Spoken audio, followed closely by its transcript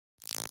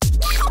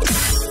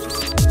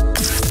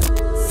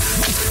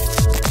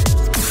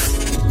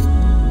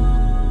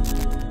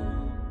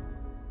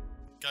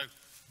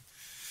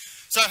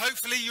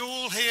you're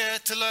all here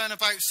to learn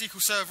about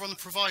SQL Server on the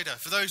provider.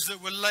 For those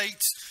that were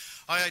late,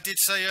 I did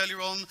say earlier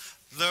on,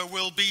 there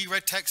will be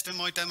red text in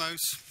my demos.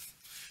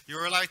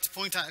 You're allowed to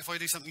point out if I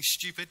do something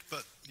stupid,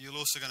 but you're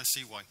also going to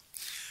see why.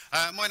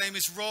 My name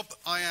is Rob.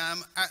 I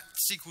am at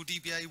SQL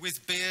DBA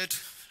with Beard.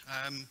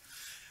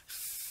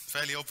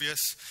 Fairly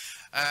obvious.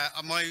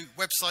 My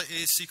website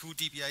is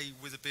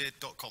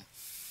sqldbaWithAbeard.com.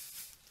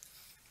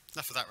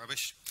 Enough of that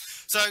rubbish.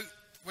 So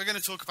we're going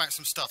to talk about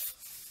some stuff.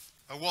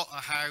 A what,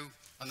 a how,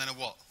 and then a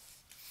what.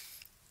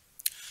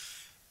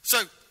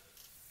 So,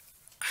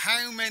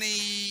 how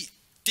many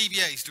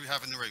DBAs do we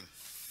have in the room?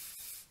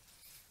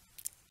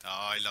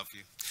 Oh, I love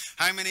you.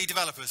 How many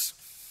developers?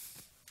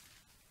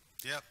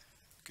 Yep,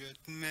 good.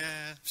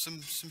 Yeah,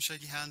 some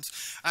shaky hands.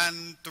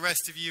 And the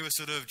rest of you are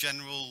sort of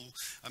general,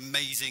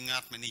 amazing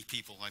admin-y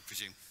people, I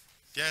presume.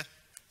 Yeah?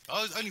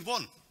 Oh, only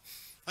one.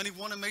 Only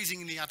one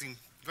amazingly admin.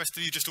 The rest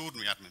of you just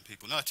ordinary admin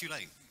people. No, too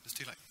late. It's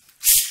too late.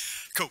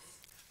 Cool.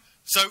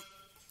 So,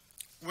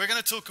 we're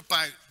going to talk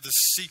about the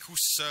SQL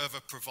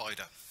Server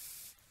Provider.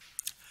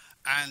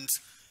 And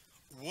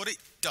what it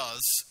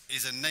does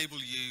is enable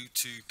you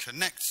to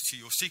connect to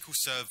your SQL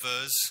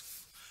servers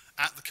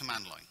at the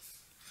command line.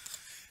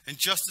 In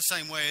just the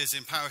same way as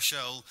in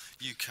PowerShell,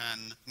 you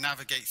can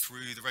navigate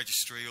through the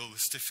registry or the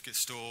certificate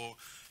store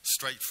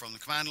straight from the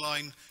command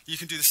line. You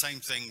can do the same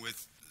thing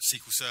with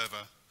SQL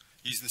Server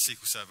using the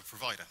SQL Server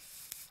Provider.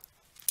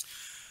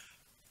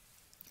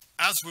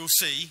 As we'll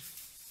see,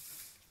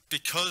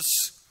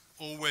 because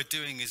all we're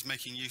doing is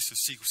making use of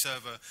SQL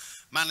Server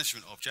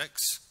management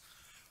objects,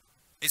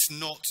 it's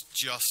not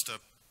just a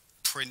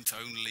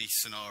print-only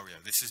scenario.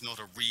 This is not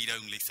a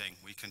read-only thing.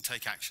 We can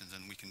take actions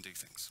and we can do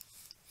things.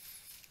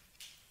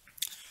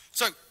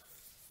 So,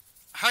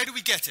 how do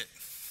we get it?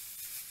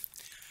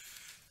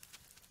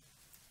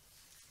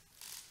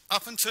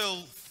 Up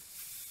until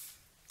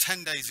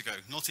 10 days ago,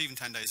 not even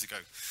 10 days ago,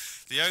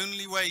 the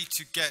only way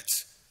to get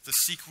the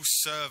SQL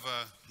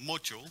Server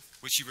module,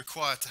 which you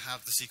require to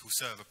have the SQL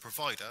Server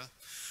Provider,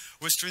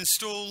 was to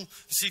install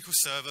the SQL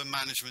Server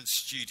Management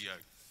Studio.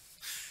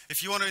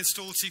 If you want to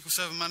install SQL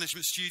Server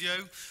Management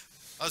Studio,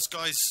 us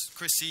guys,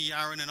 Chrissy,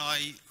 Aaron, and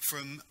I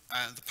from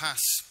the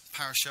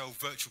PowerShell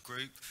virtual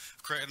group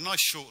created a nice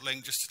short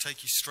link just to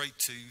take you straight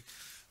to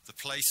the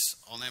place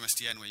on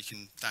MSDN where you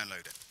can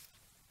download it.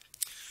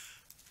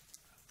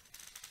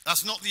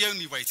 That's not the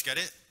only way to get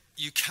it.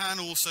 You can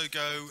also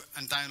go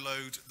and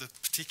download the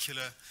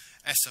particular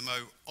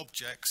SMO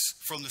objects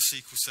from the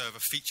SQL Server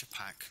feature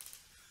pack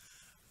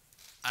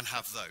and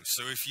have those.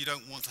 So if you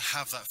don't want to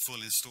have that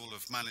full install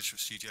of Management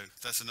Studio,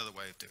 that's another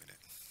way of doing it.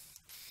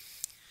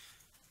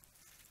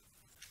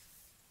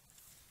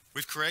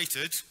 We've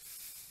created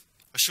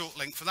a short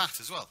link for that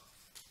as well.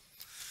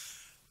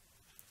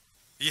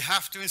 You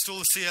have to install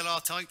the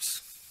CLR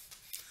types.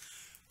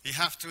 You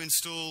have to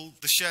install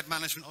the shared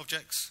management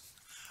objects.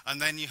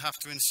 And then you have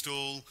to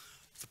install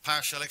the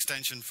PowerShell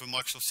extension for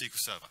Microsoft SQL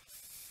Server.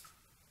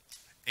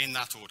 In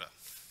that order.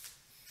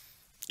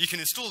 You can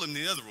install them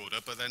in the other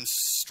order, but then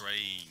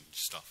strange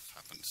stuff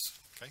happens.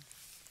 Okay?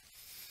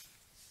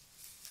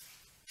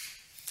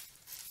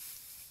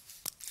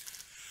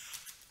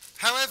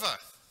 However,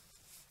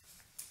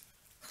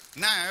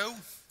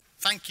 now,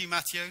 thank you,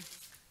 Matthew,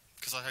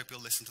 because I hope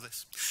you'll listen to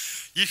this.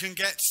 You can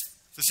get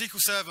the SQL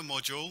Server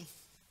module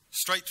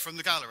straight from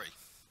the gallery.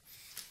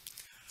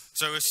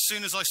 So as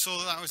soon as I saw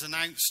that was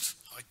announced,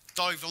 I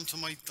dived onto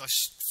I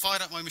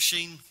fired up my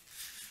machine,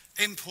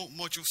 import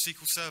module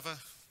SQL Server.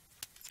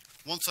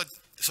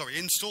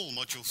 Install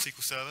module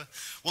SQL Server.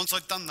 Once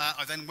I'd done that,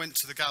 I then went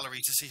to the gallery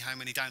to see how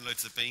many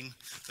downloads there'd been.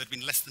 There'd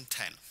been less than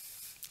 10.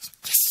 So,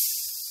 yes!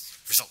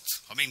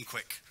 Result. I'm in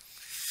quick.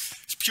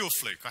 It's pure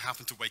fluke. I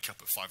happened to wake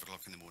up at 5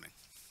 o'clock in the morning.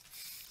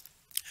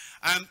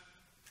 I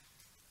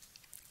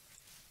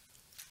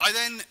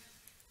then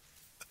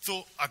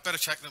thought I'd better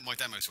check that my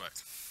demos work.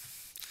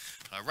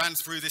 I ran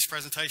through this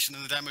presentation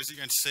and the demos that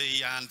you're going to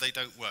see, and they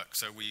don't work.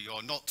 So we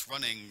are not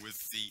running with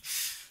the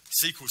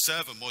SQL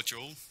Server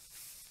module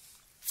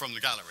from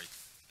the gallery.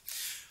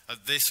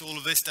 All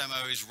of this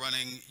demo is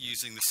running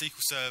using the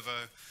SQL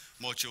Server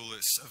module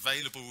that's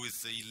available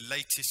with the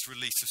latest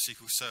release of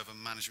SQL Server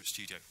Management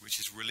Studio, which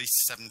is release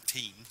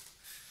 17,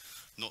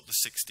 not the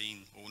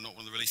 16, or not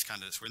one of the release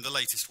candidates. We're in the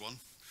latest one.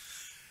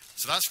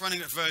 So that's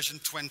running at version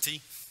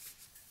 20.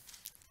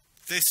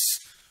 This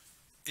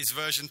is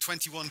version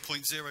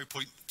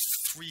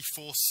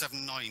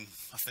 21.0.3479,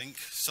 I think,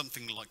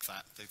 something like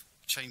that. They've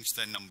changed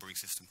their numbering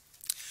system.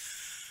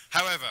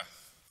 However,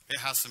 it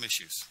has some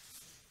issues.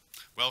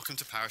 Welcome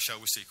to PowerShell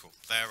with SQL.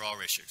 There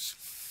are issues.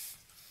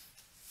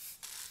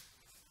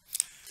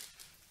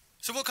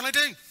 So what can I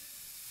do?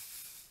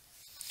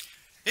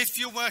 If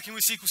you're working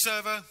with SQL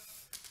Server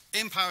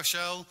in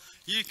PowerShell,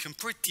 you can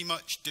pretty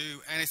much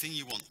do anything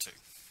you want to.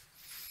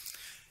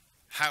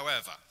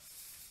 However,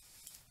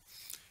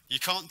 you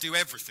can't do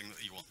everything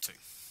that you want to.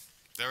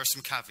 There are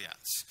some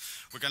caveats.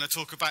 We're going to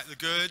talk about the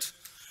good,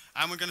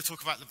 and we're going to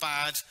talk about the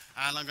bad,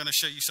 and I'm going to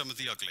show you some of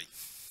the ugly.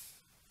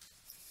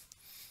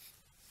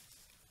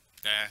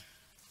 There.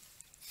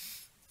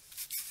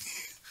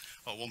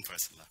 Oh, one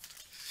person left.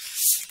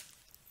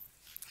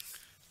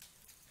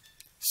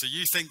 So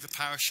you think the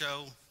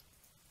PowerShell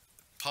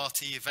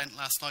party event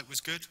last night was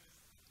good?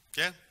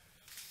 Yeah?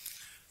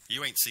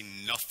 You ain't seen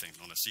nothing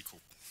on a SQL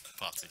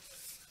party.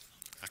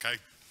 Okay?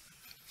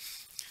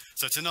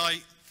 So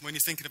tonight, when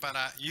you're thinking about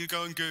that, you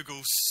go and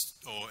Google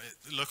or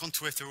look on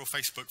Twitter or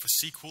Facebook for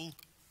SQL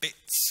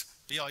Bits,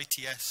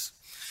 B-I-T-S,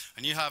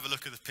 and you have a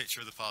look at the picture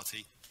of the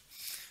party,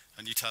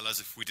 and you tell us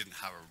if we didn't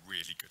have a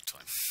really good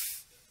time.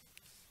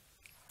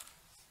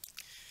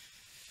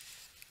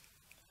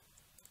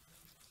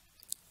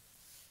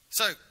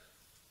 So,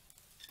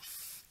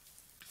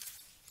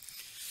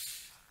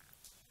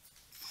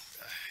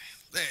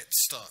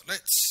 let's start.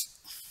 Let's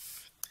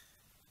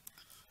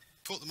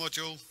put the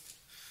module.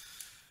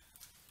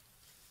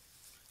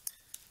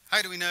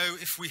 How do we know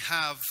if we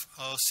have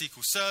our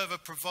SQL Server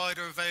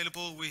Provider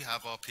available? We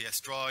have our PS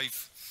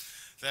drive.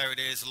 There it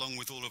is, along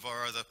with all of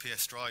our other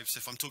PS drives.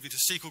 If I'm talking to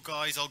SQL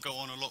guys, I'll go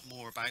on a lot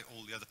more about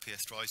all the other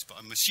PS drives, but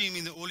I'm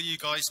assuming that all of you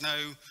guys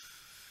know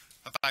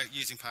about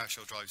using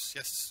PowerShell drives.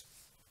 Yes?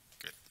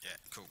 Good. Yeah,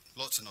 cool.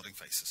 Lots of nodding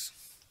faces.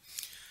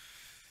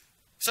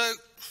 So,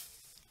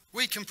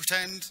 we can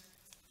pretend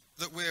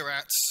that we're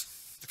at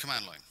the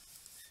command line.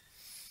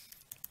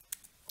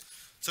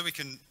 So we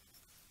can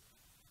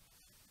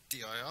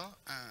dir,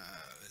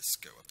 let's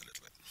go up a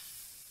little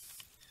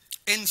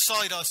bit.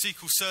 Inside our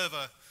SQL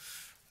Server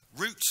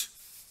root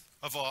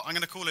of our, I'm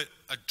going to call it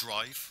a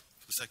drive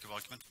for the sake of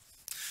argument.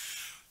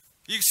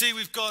 You can see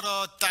we've got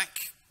our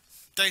DAC,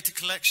 data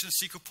collection,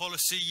 SQL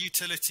policy,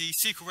 utility,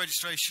 SQL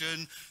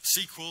registration,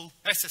 SQL,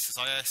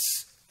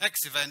 SSIS,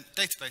 X event,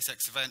 database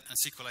X event, and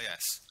SQL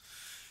AS.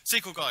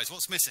 SQL guys,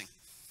 what's missing?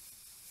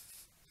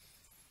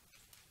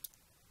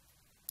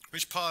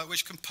 Which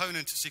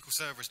component of SQL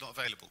Server is not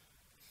available?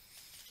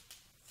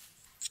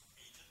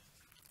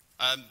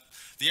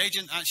 The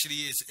agent actually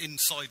is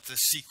inside the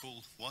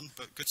SQL one,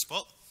 but good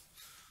spot.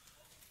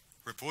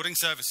 Reporting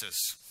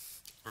services.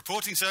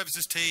 Reporting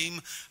services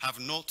team have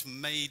not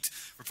made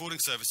reporting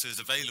services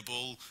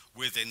available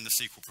within the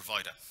SQL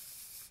provider.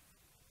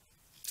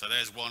 So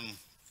there's one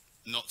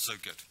not so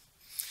good.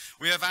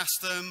 We have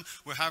asked them,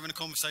 we're having a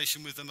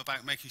conversation with them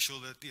about making sure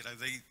that they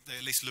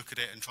at least look at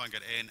it and try and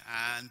get it in,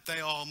 and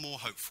they are more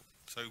hopeful.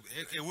 So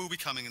it will be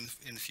coming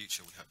in the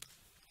future, we hope.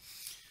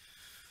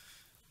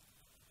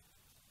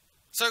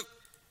 So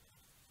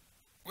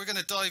we're going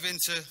to dive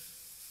into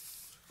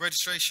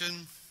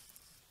registration.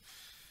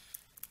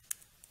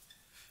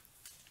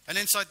 And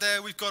inside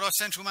there, we've got our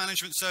central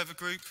management server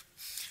group,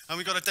 and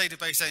we've got a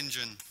database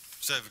engine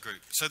server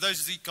group. So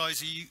those are the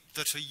guys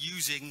that are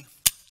using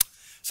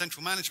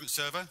central management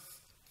server.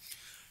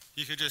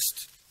 You can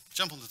just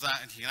jump onto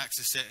that and you can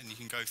access it and you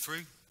can go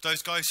through.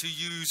 Those guys who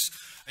use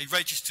a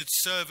registered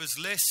servers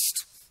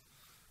list,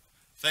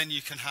 then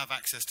you can have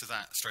access to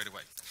that straight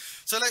away.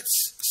 So let's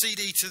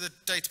cd to the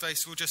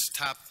database. We'll just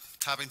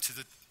tab into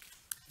the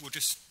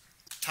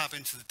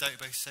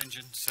database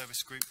engine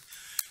service group.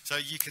 So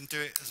you can do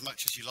it as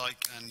much as you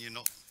like and you're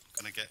not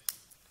going to get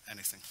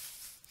anything.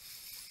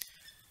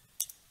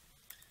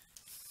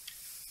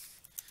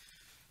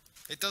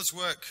 It does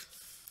work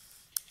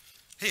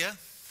here.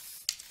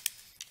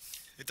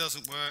 It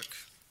doesn't work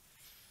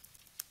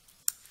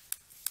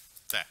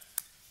there.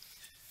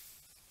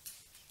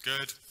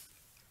 Good,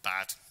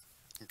 bad,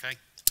 okay?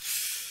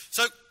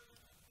 So,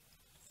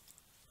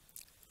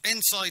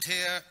 inside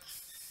here,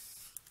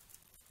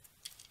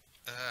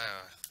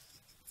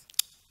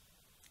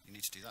 you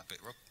need to do that bit,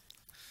 Rob.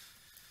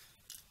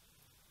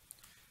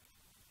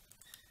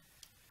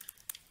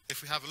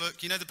 If we have a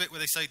look, you know the bit where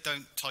they say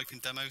don't type in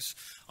demos?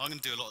 I'm going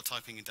to do a lot of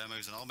typing in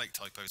demos and I'll make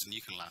typos and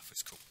you can laugh,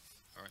 it's cool.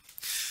 All right.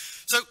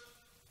 So,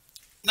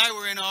 now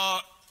we're in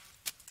our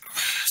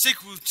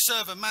SQL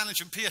Server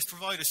Management, PS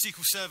Provider,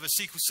 SQL Server,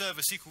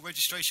 SQL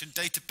Registration,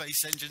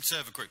 Database Engine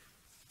Server Group.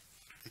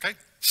 Okay?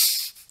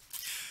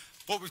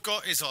 What we've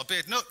got is our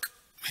Beard Nook.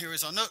 Here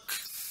is our Nook,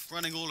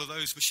 running all of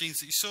those machines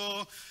that you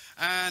saw,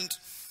 and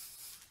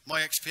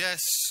my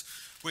XPS,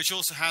 which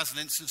also has an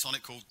instance on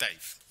it called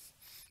Dave.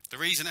 The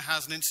reason it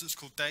has an instance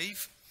called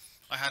Dave,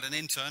 I had an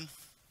intern,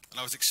 and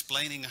I was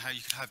explaining how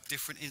you could have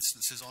different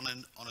instances on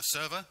a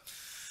server,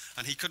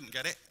 and he couldn't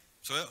get it.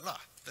 So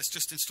let's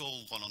just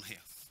install one on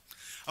here.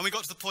 And we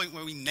got to the point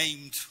where we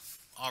named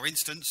our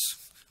instance,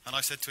 and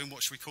I said to him,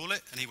 what should we call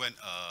it? And he went,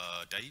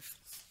 Dave.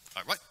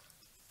 All right.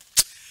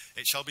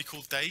 It shall be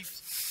called Dave.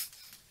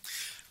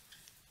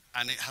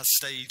 And it has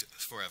stayed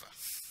forever.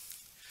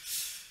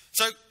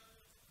 So,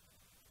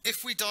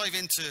 if we dive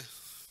into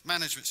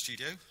Management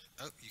Studio,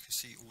 you can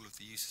see all of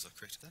the uses I've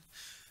created there,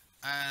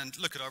 and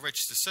look at our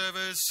registered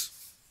servers,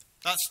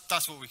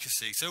 that's what we can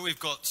see. So we've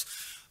got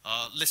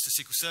a list of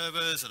SQL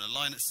servers and a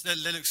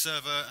Linux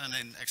server and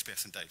then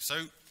XPS and Dave. So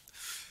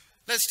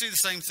let's do the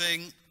same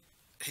thing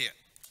here.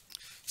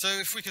 So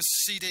if we can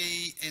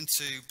cd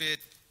into Beard,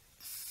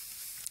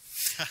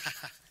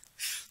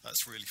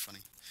 that's really funny.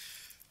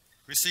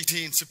 We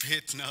cd into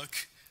Beard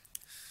Nook.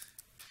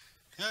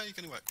 Yeah, you're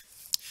going to work.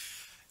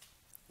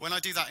 When I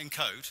do that in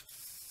code,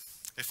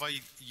 if I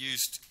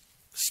used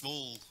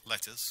small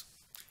letters,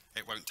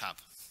 it won't tab.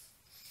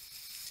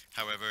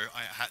 However,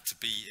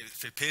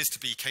 it appears to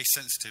be case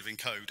sensitive in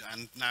code,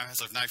 and now,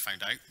 as I've now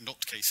found out,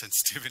 not case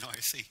sensitive in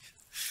ISE.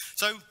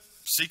 So,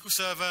 SQL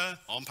Server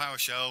on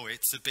PowerShell,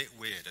 it's a bit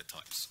weird at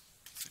times,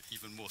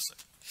 even more so.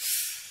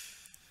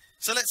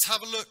 So let's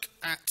have a look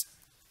at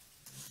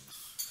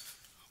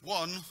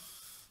one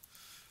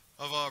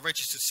of our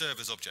registered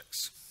servers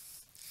objects.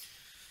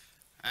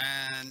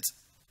 And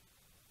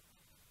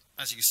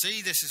as you can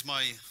see, this is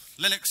my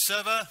Linux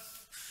server.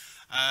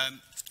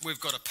 We've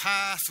got a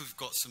path, we've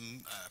got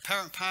some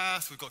parent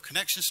path, we've got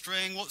connection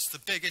string. What's the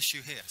big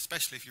issue here,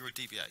 especially if you're a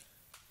DBA?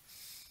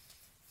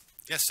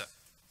 Yes, sir.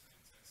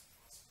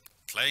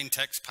 Plain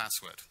text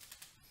password.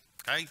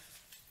 Okay.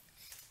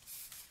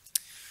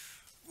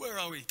 Where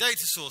are we? Data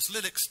source,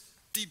 Linux,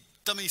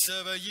 dummy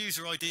server,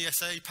 user ID,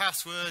 SA,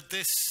 password.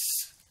 This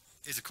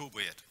is a cool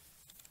weird.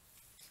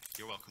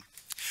 You're welcome.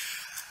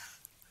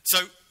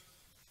 So,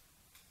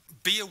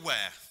 be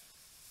aware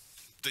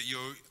that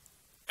you're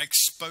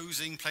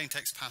exposing plain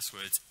text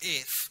passwords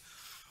if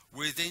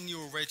within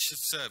your registered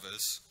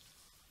servers,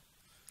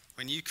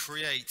 when you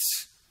create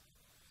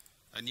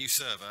a new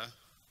server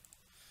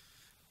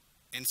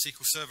in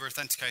SQL Server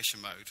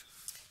authentication mode,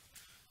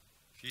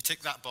 if you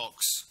tick that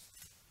box,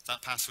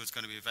 that password is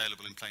going to be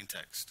available in plain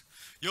text.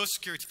 Your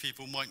security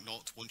people might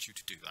not want you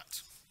to do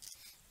that.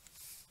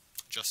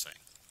 Just saying.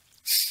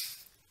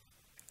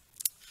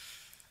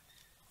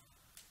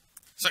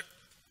 So,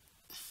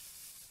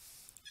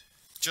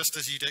 just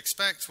as you'd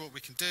expect, what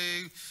we can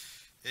do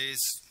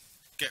is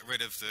get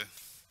rid of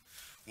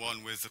the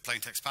one with the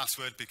plain text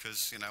password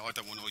because, you know, I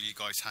don't want all you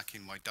guys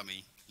hacking my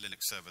dummy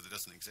Linux server that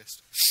doesn't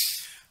exist.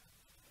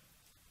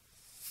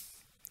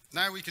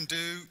 Now we can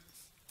do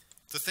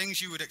the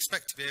things you would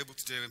expect to be able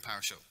to do in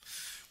PowerShell.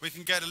 We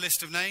can get a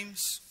list of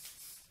names.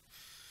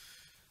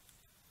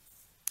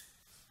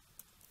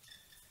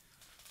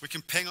 We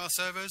can ping our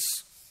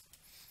servers.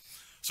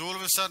 So all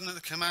of a sudden at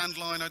the command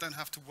line, I don't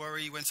have to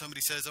worry when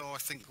somebody says, oh, I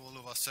think all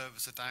of our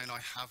servers are down. I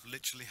have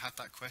literally had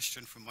that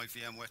question from my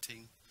VMware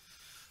team.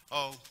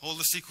 Oh, all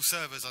the SQL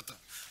servers,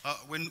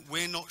 when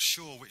we're not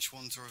sure which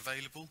ones are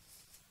available.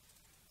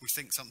 We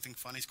think something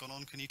funny's gone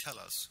on. Can you tell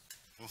us?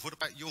 Well, what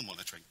about your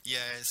monitoring? Yeah,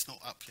 it's not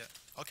up yet.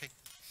 Okay,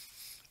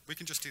 we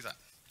can just do that.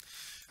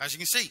 As you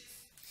can see,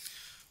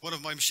 one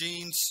of my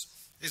machines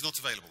is not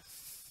available.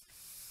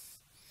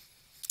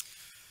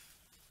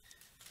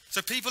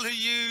 So people who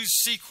use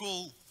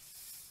SQL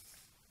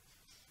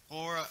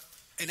or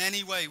in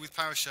any way with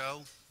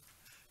PowerShell,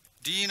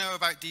 do you know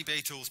about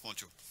DBA Tools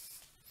module?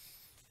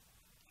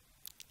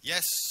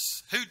 Yes?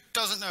 Who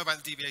doesn't know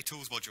about the DBA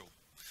Tools module?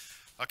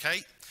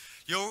 Okay,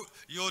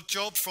 your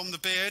job from the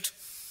beard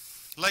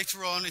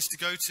later on is to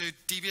go to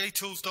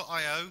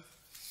dbatools.io,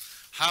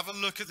 have a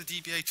look at the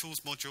DBA Tools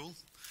module,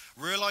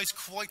 realize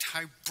quite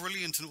how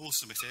brilliant and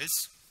awesome it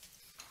is,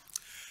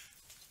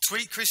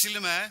 tweet Chrissy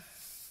Lemaire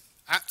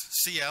at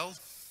CL,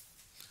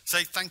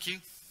 say thank you,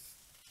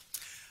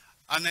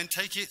 and then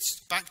take it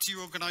back to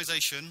your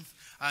organization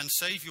and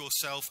save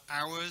yourself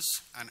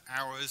hours and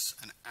hours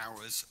and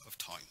hours of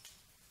time.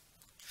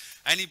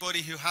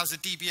 Anybody who has a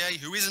DBA,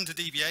 who isn't a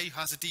DBA, who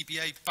has a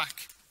DBA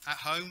back at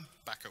home,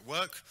 back at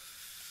work,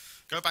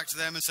 go back to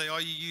them and say, are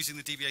you using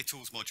the DBA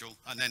Tools module?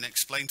 And then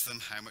explain to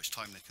them how much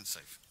time they can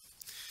save.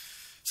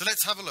 So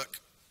let's have a look.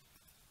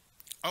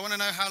 I want to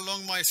know how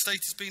long my estate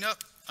has been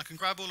up. I can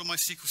grab all of my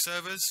SQL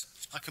servers.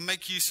 I can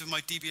make use of my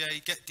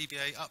DBA, get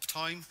DBA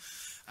uptime.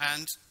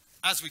 And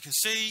as we can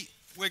see,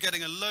 we're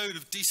getting a load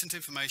of decent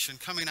information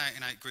coming out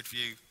in grid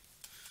view,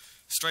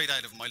 straight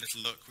out of my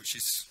little Nook, which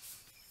is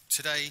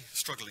today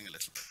struggling a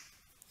little bit.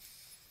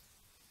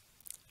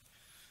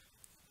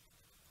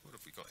 What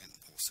have we got in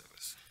all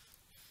servers?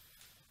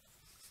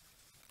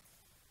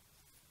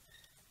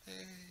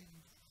 Hey.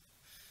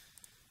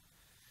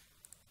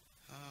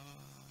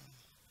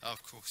 Oh,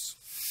 of course.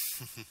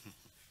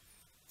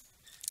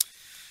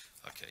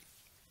 Okay.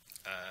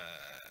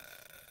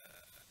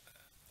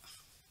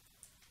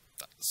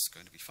 That's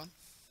going to be fun.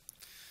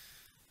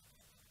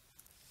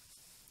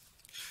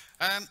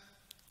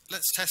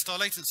 Let's test our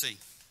latency.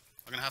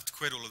 I'm going to have to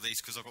quit all of these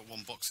because I've got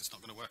one box that's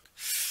not going to work.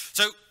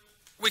 So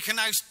we can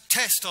now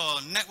test our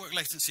network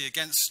latency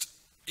against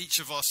each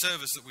of our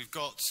servers that we've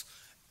got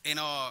in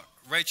our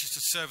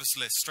registered service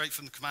list straight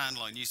from the command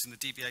line using the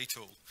DBA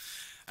tool.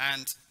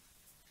 And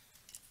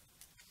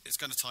it's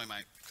going to time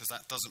out because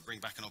that doesn't bring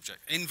back an object.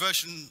 In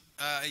version,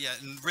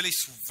 in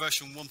release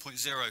version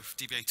 1.0 of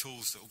DBA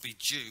tools that will be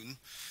June,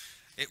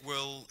 it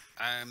will,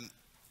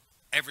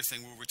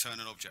 everything will return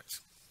an object.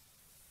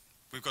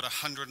 We've got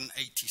 180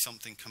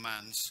 something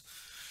commands.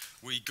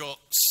 We got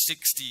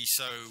 60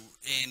 so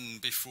in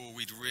before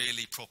we'd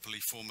really properly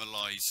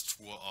formalized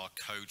what our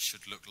code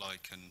should look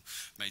like and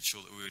made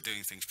sure that we were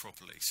doing things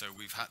properly. So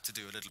we've had to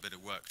do a little bit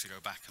of work to go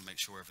back and make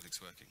sure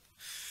everything's working.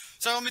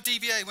 So I'm a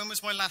DBA. When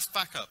was my last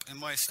backup in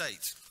my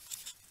estate?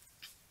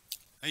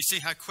 And you see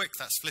how quick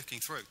that's flicking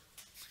through.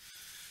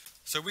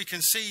 So we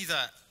can see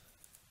that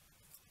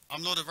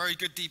I'm not a very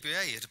good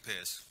DBA, it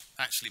appears.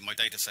 actually my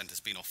data center's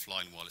been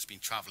offline while it's been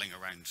traveling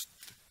around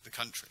the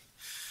country.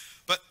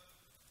 But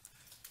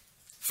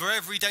for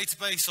every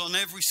database on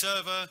every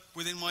server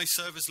within my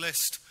servers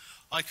list,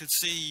 I could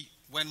see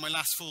when my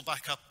last full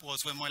backup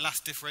was, when my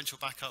last differential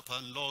backup,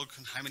 and log,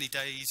 and how many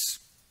days,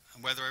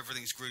 and whether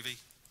everything's groovy.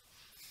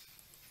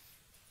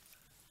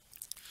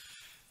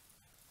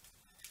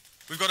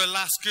 We've got a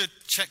last good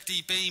check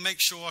DB, make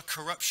sure our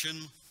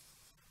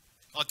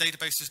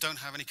databases don't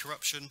have any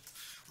corruption.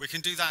 We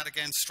can do that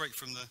again straight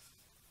from the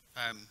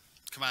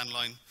command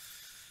line.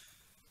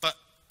 But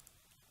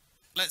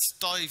let's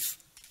dive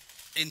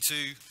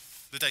into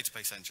the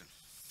database engine.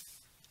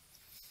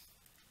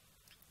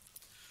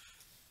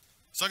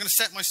 So I'm going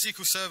to set my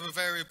SQL Server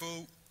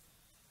variable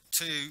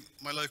to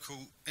my local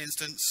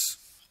instance.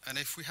 And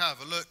if we have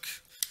a look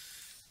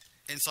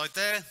inside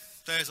there,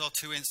 there's our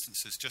two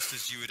instances, just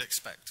as you would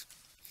expect.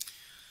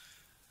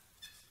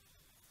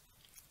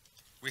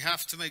 We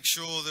have to make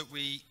sure that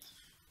we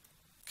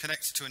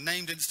connect to a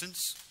named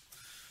instance.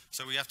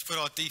 So we have to put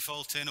our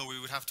default in, or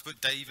we would have to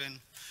put Dave in.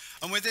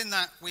 And within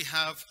that, we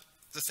have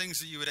the things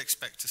that you would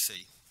expect to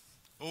see.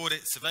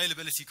 Audits,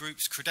 availability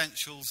groups,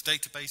 credentials,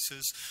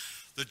 databases.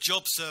 The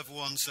job server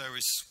ones, there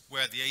is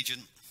where the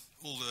agent,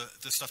 all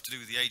the stuff to do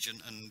with the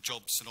agent and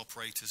jobs and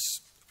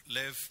operators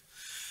live.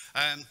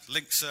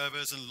 Link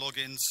servers and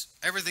logins,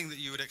 everything that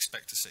you would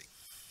expect to see.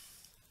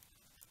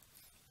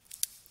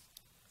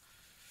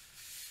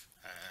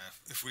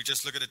 If we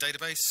just look at a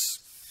database,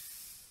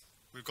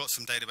 we've got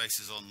some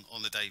databases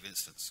on the Dave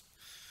instance.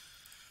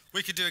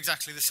 We could do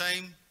exactly the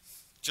same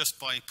just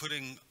by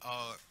putting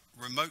our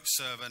remote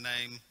server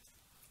name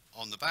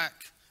on the back.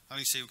 And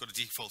you see we've got a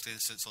default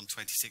instance on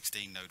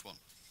 2016 node 1.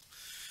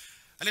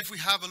 And if we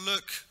have a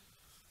look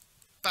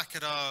back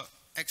at our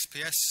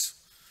XPS,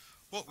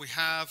 what we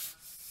have,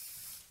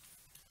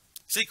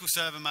 SQL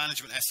Server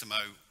Management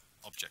SMO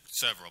object,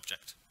 server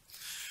object,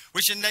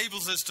 which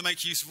enables us to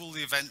make use of all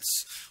the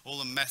events, all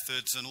the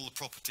methods, and all the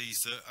properties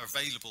that are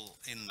available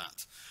in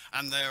that.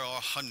 And there are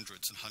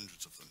hundreds and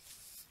hundreds of them.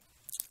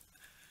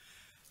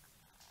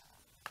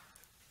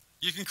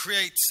 You can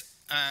create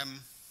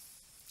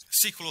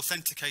SQL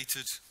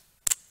authenticated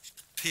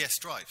PS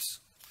drives.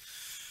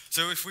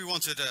 So if we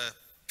wanted a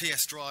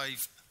PS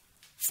drive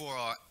for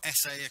our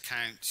SA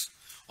account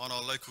on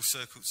our local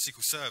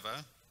SQL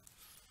Server,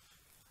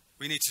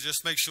 we need to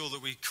just make sure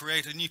that we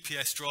create a new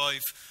PS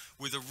drive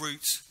with a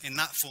root in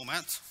that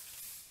format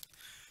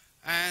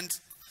and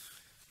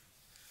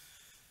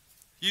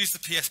use the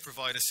PS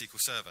Provider SQL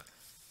Server.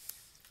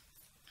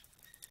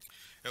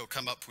 It will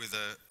come up with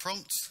a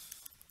prompt.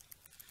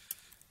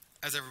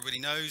 As everybody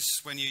knows,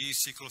 when you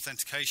use SQL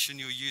authentication,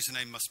 your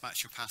username must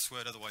match your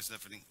password, otherwise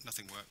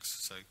nothing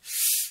works. So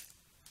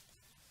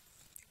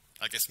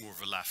I guess more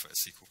of a laugh at a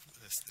SQL,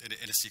 in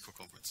a SQL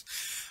conference.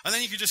 And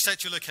then you can just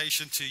set your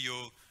location to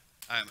your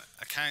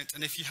account,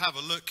 and if you have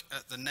a look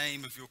at the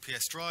name of your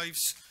PS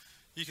drives,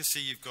 you can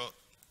see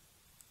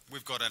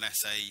we've got an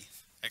SA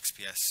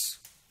XPS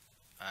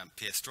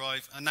PS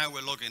drive, and now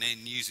we're logging in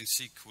using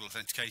SQL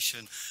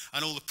authentication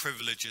and all the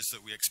privileges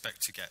that we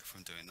expect to get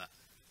from doing that.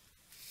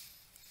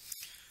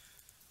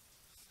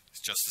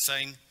 It's just the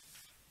same,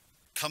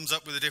 comes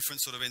up with a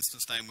different sort of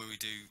instance name when we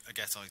do a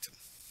get item.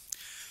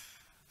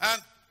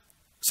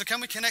 So can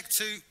we connect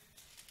to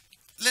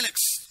Linux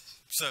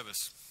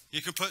servers?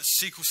 You can put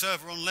SQL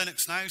Server on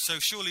Linux now, so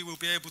surely we'll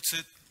be able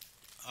to...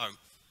 Oh,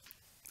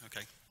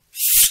 okay.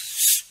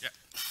 Yeah.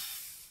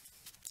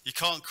 You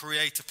can't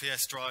create a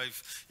PS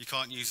drive, you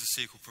can't use a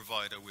SQL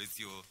provider with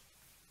your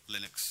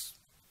Linux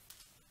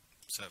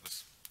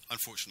servers,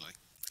 unfortunately.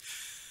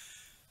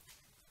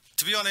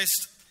 To be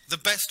honest, the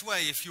best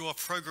way, if you are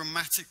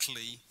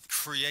programmatically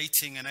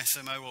creating an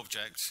SMO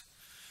object,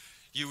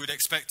 you would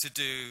expect to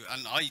do,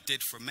 and I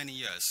did for many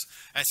years,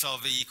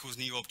 SRV equals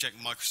new object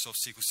Microsoft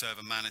SQL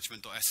Server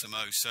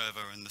Management.smo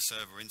server and the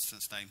server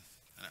instance name.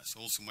 And that's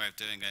an awesome way of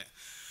doing it.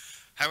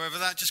 However,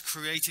 that just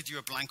created you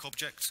a blank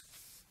object.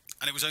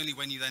 And it was only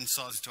when you then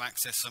started to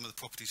access some of the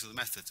properties of the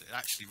methods, it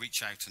actually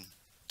reached out and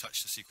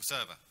touched the SQL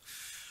Server.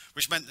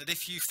 Which meant that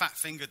if you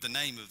fat-fingered the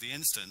name of the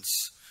instance,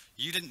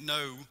 you didn't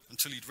know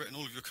until you'd written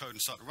all of your code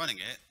and started running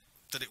it,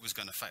 that it was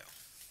going to fail.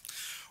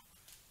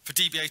 For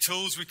DBA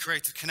tools, we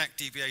created Connect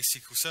DBA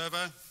SQL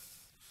Server,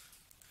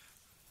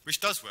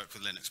 which does work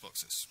with Linux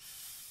boxes.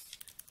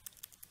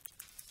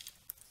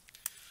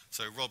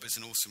 So Rob is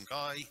an awesome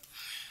guy.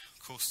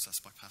 Of course, that's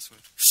my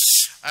password.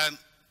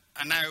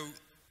 And now,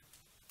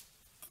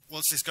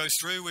 once this goes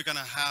through, we're going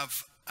to have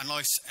a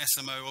nice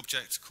SMO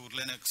object called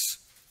Linux.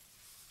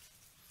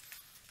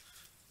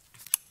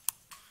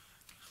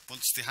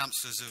 Once the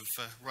hamsters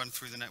have run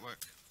through the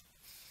network.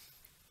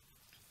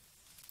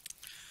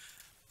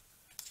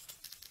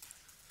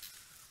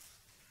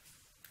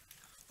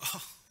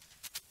 Oh.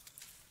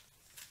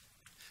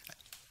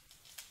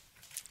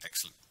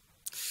 Excellent.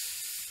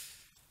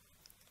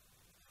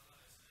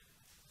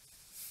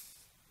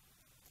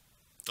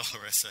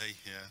 $SA,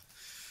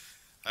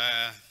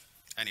 yeah.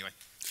 Anyway,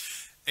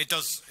 it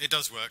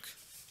does work.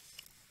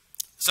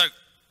 So,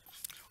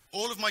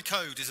 all of my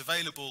code is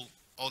available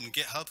on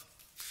GitHub.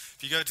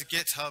 If you go to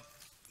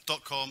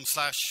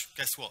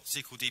github.com/guess what,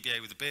 SQL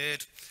DBA with a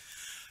beard,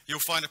 you'll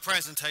find a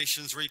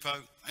presentations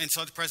repo.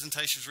 Inside the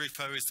presentations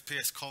repo is the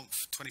psconf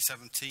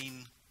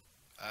 2017.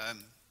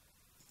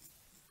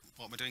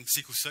 What am I doing?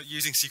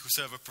 Using SQL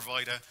Server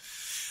Provider.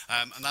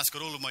 And that's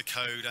got all of my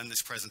code and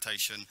this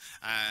presentation.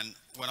 And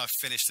when I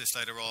finish this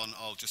later on,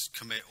 I'll just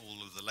commit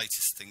all of the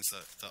latest things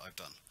that I've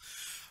done.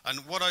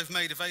 And what I've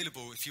made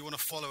available, if you want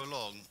to follow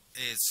along,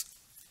 is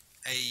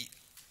a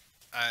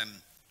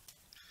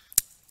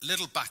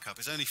little backup.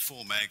 It's only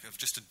 4 meg of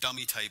just a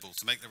dummy table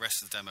to make the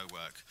rest of the demo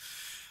work.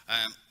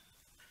 And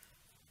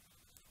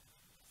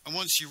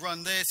once you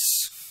run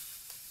this,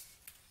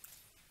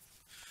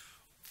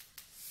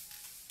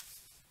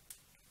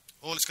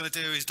 all it's going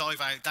to do is dive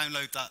out,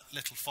 download that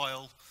little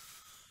file,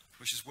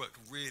 which has worked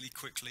really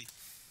quickly.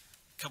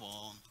 Come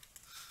on.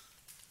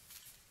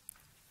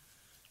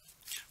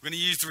 We're going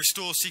to use the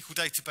restore SQL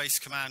database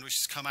command, which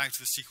has come out of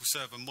the SQL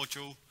Server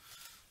module.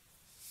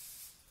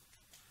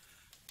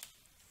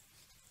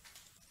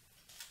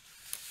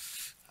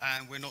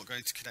 And we're not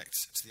going to connect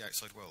to the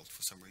outside world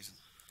for some reason.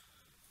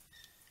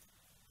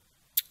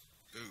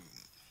 Boom.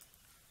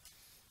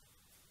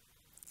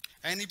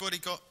 Anybody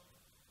got,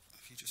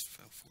 if you just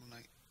fell falling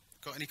out,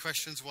 got any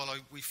questions while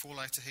we fall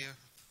out of here?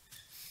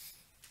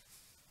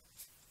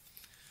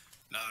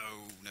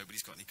 No,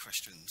 nobody's got any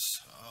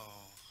questions.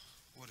 Oh,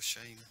 what a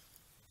shame.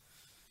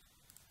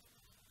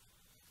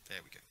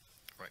 There we go.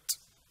 Right.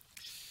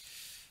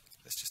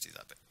 Let's just do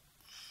that bit.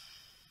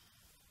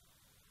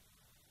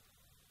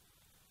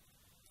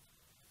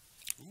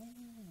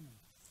 Ooh.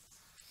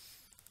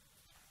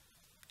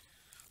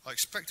 I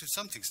expected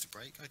some things to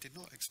break. I did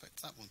not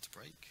expect that one to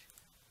break.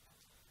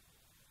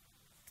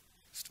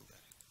 Still there.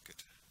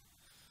 Good.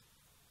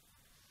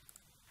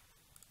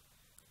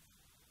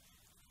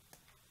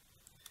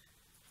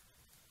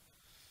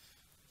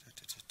 Da,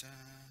 da, da, da.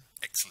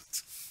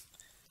 Excellent.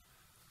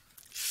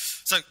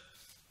 So,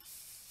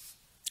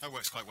 that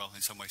works quite well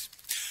in some ways.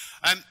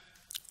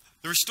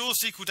 The restore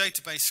SQL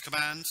database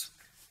command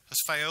has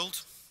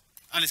failed,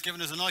 and it's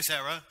given us a nice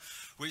error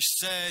which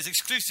says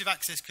exclusive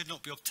access could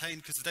not be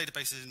obtained because the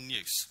database is in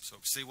use. So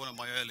obviously one of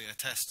my earlier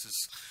tests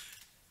has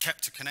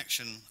kept a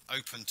connection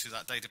open to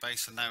that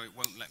database, and now it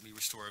won't let me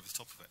restore over the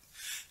top of it.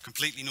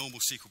 Completely normal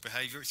SQL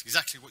behavior. It's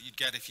exactly what you'd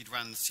get if you'd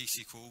ran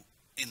T-SQL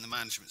in the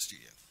management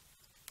studio.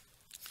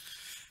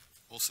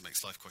 Also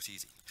makes life quite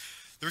easy.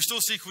 The restore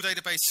SQL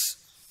database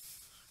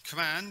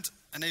command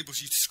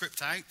enables you to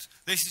script out.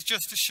 This is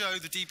just to show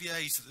the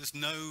DBAs that there's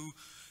no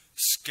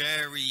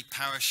scary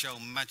PowerShell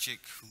magic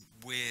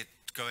weird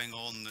going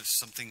on. There's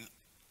something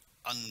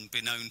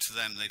unbeknown to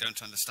them they don't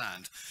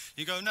understand.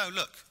 You go, no,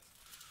 look,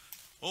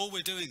 all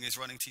we're doing is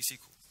running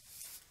T-SQL.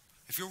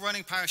 If you're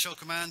running PowerShell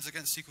commands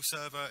against SQL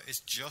Server, it's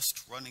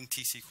just running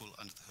T-SQL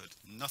under the hood.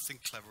 Nothing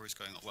clever is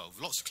going on. Well,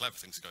 lots of clever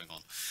things are going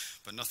on,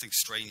 but nothing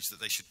strange that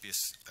they should be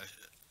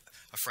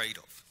afraid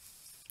of.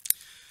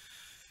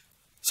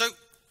 So,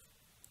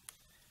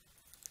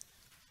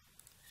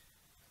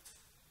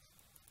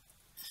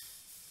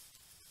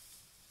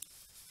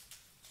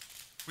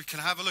 we can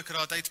have a look at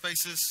our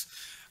databases,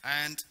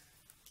 and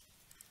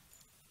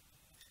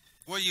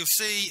what you'll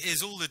see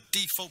is all the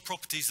default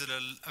properties that are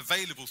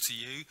available to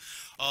you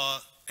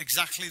are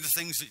exactly the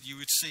things that you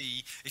would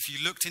see if you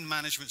looked in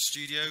Management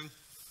Studio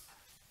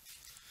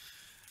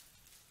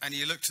and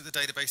you looked at the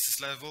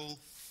databases level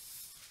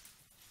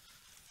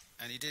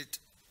and you did,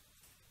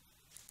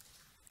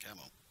 come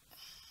on,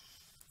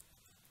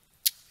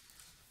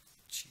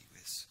 gee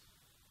whiz.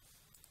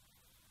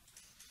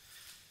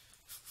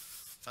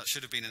 That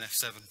should have been an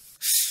F7.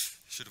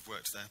 Should have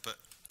worked there, but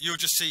you'll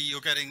just see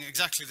you're getting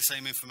exactly the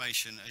same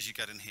information as you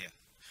get in here.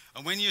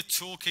 And when you're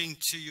talking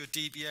to your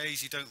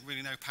DBAs, you don't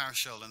really know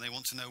PowerShell and they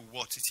want to know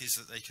what it is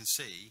that they can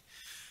see.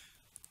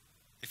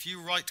 If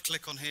you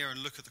right-click on here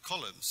and look at the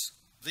columns,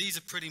 these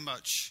are pretty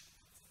much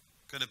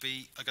going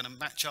to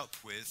match up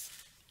with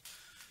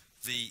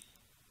the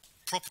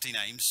property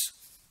names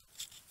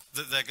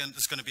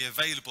that's going to be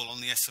available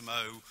on the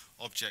SMO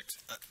object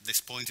at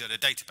this point at a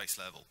database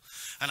level.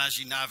 And as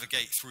you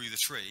navigate through the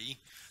tree,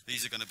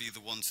 these are going to be the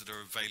ones that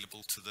are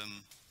available to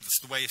them. That's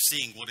the way of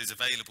seeing what is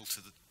available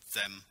to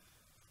them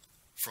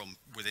from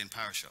within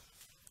PowerShell.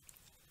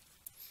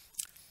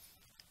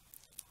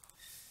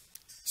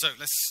 So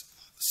let's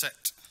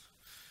set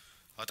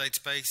our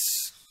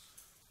database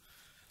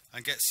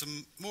and get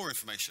some more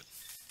information.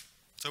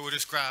 So we'll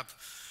just grab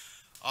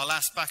our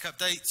last backup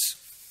dates.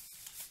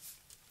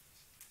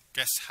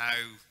 Guess how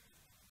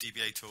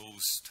DBA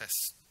tools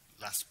test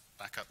last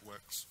backup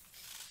works.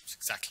 It's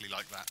exactly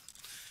like that.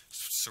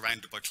 It's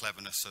surrounded by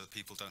cleverness so that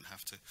people don't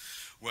have to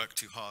work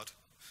too hard.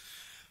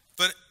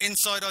 But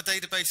inside our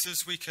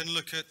databases, we can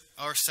look at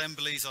our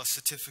assemblies, our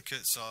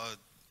certificates, our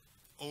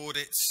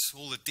audits,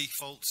 all the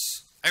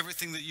defaults,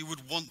 everything that you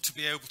would want to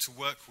be able to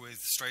work with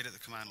straight at the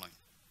command line.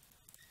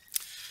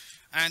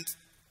 And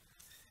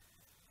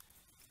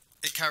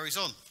it carries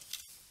on.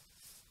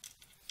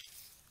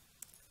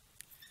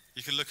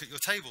 You can look at your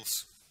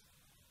tables.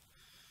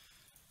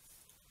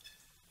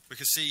 We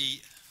can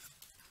see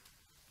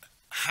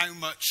how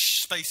much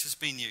space has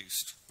been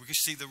used. We can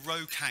see the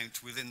row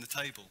count within the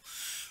table.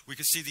 We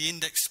can see the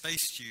index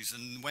space used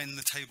and when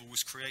the table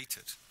was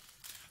created.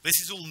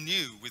 This is all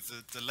new with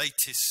the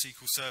latest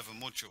SQL Server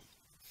module.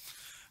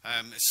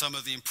 Some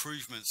of the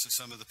improvements that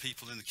some of the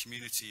people in the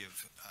community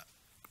have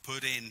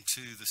put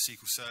into the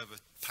SQL Server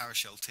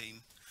PowerShell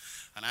team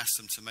and asked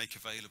them to make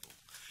available.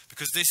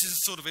 Because this is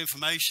the sort of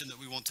information that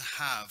we want to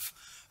have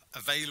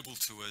available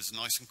to us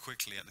nice and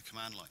quickly at the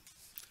command line.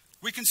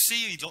 We can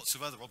see lots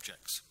of other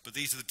objects, but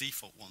these are the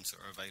default ones that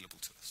are available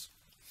to us.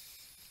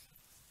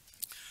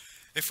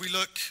 If we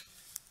look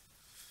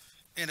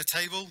in a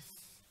table,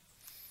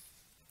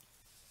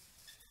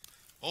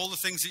 all the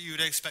things that you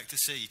would expect to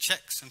see,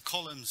 checks and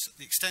columns,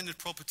 the extended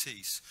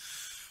properties,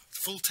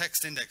 full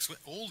text index,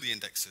 all the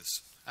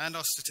indexes, and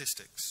our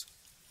statistics.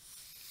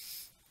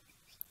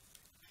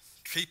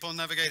 Keep on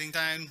navigating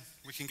down,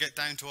 we can get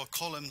down to our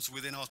columns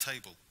within our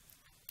table,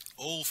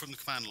 all from the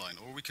command line,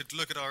 or we could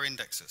look at our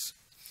indexes.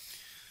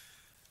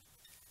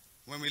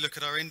 When we look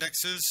at our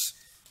indexes,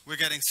 we're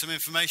getting some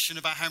information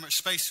about how much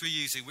space we're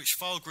using, which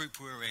file group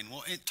we're in,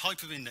 what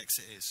type of index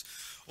it is,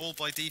 all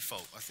by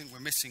default. I think we're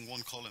missing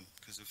one column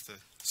because of the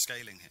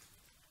scaling here.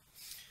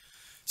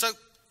 So,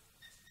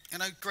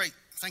 great,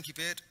 thank you,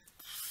 Beard.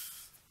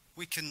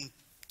 We can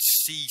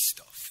see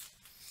stuff.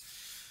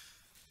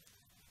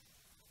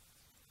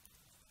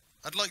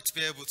 I'd like to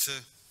be able to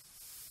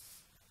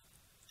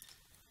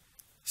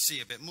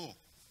see a bit more.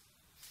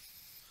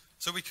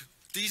 So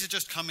these are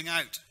just coming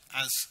out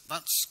as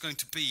that's going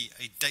to be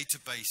a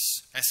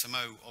database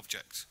SMO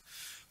object.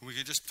 We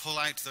can just pull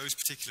out those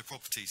particular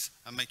properties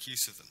and make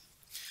use of them.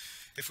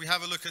 If we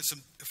have a look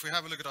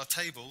at our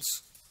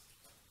tables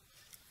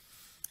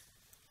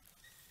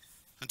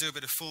and do a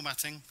bit of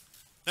formatting,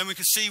 then we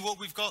can see what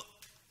we've got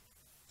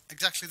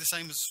exactly the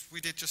same as we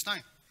did just now.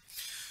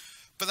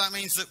 But that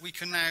means that we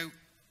can now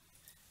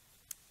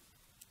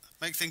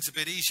make things a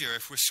bit easier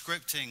if we're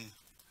scripting.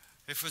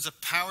 If as a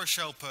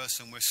PowerShell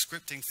person we're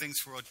scripting things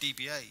for our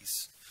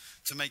DBAs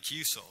to make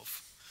use of,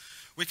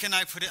 we can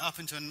now put it up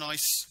into a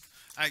nice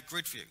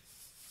out-grid view.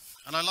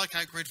 And I like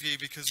out-grid view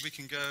because we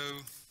can go,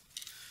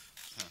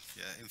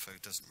 info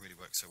doesn't really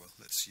work so well.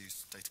 Let's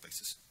use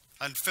databases.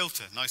 And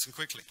filter nice and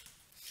quickly.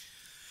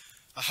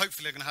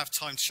 Hopefully I'm going to have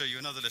time to show you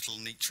another little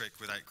neat trick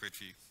with out-grid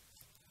view.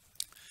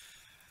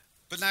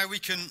 But now we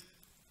can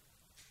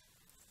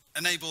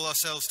enable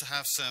ourselves to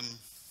have some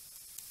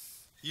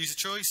user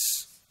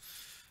choice.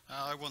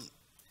 I want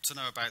to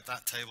know about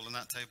that table and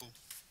that table.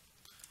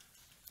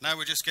 Now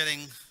we're just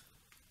getting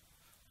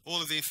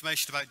all of the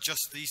information about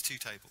just these two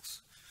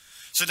tables.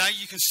 So now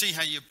you can see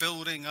how you're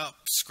building up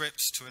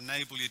scripts to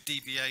enable your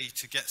DBA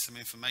to get some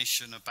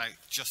information about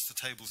just the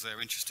tables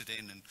they're interested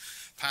in and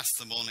pass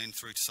them on in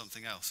through to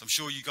something else. I'm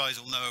sure you guys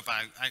will know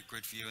about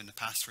out-grid view and the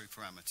pass-through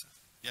parameter.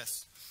 Yes?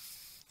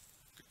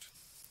 Good.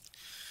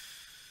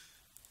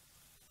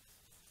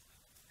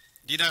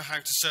 You know how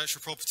to search for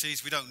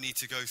properties. We don't need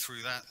to go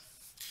through that.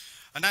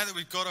 And now that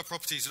we've got our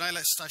properties, now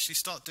let's actually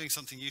start doing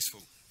something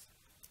useful.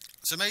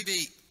 So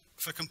maybe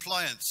for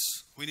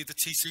compliance, we need the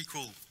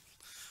T-SQL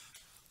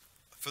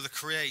for the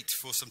create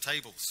for some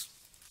tables.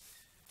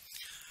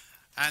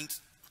 And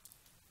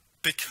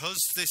because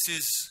this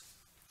is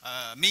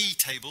me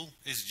table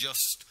is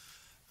just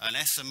an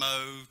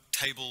SMO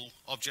table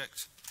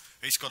object,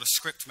 it's got a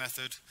script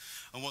method,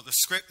 and what the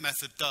script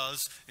method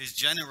does is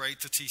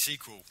generate the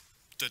T-SQL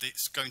that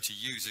it's going to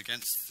use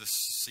against the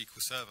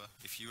SQL Server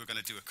if you were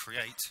going to do a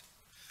create.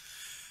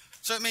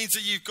 So it means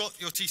that you've got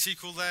your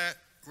T-SQL there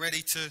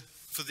ready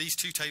for these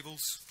two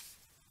tables,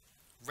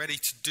 ready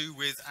to do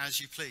with as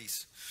you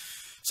please.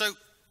 So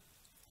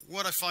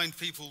what I find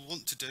people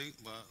want to do,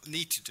 well,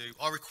 need to do,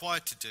 are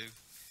required to do,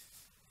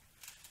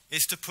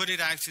 is to put it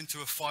out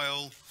into a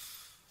file,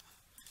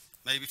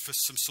 maybe for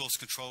some source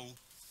control,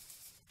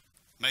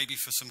 maybe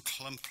for some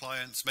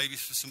compliance, maybe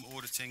for some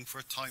auditing, for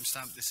a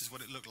timestamp. This is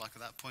what it looked like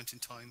at that point in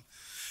time.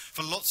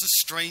 For lots of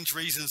strange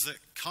reasons that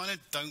kind of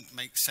don't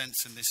make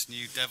sense in this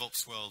new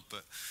DevOps world,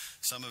 but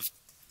some of,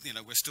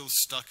 we're still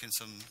stuck in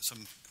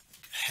some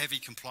heavy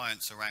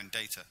compliance around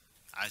data,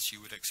 as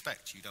you would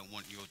expect. You don't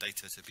want your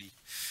data to be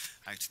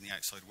out in the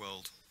outside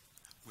world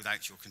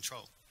without your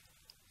control.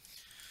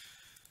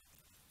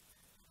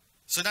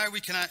 So now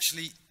we can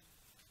actually,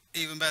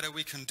 even better,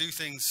 we can do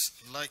things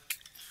like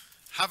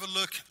have a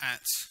look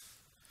at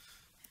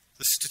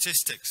the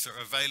statistics that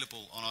are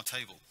available on our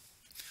table.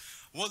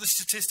 What the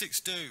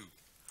statistics do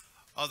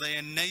are they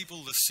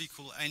enable the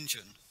SQL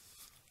engine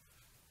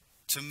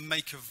to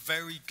make a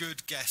very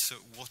good guess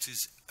at what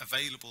is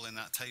available in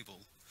that table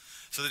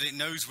so that it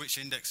knows which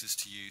indexes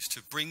to use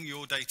to bring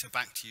your data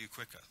back to you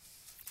quicker.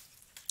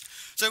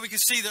 So we can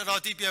see that our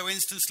DBO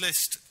instance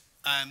list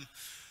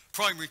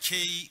primary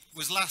key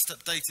was last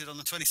updated on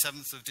the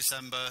 27th of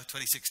December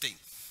 2016.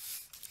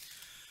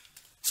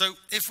 So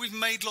if we've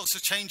made lots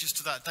of changes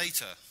to that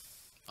data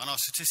and our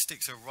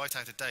statistics are right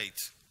out of date,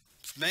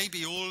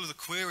 maybe all of the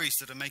queries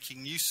that are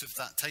making use of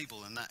that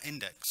table and that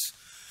index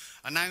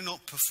are now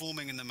not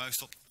performing in the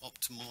most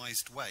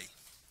optimized way.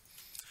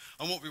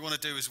 And what we want to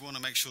do is we want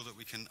to make sure that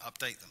we can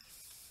update them.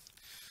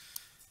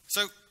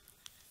 So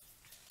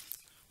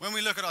when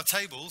we look at our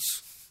tables,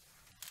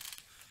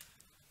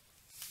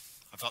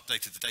 I've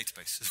updated the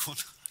database.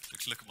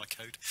 Let's look at my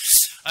code.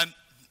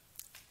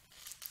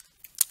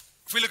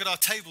 If we look at our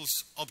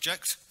tables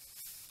object,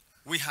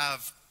 we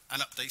have an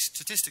update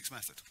statistics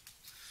method.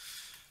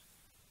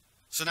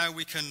 So now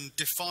we can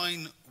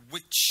define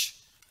which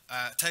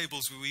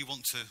tables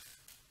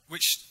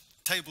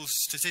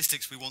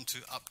statistics we want to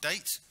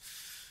update.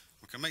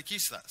 We can make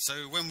use of that.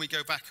 So when we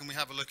go back and we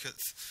have a look at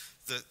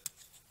the,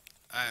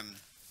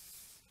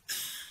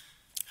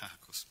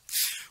 of course,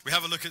 we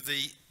have a look at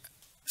the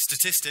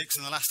statistics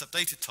in the last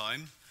updated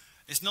time,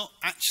 it's not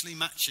actually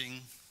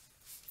matching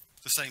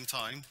the same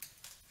time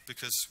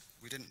because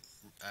we didn't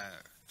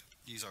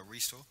use our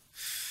restore.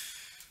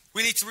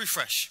 We need to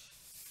refresh.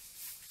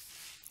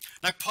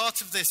 Now,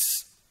 part of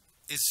this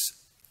is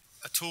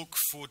a talk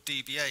for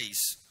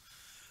DBAs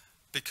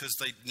because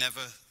they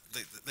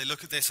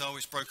look at this, oh,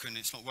 it's broken,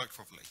 it's not worked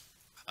properly.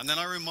 And then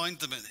I remind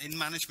them in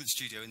Management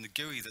Studio, in the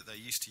GUI that they're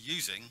used to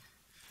using,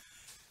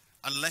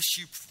 unless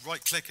you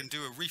right-click and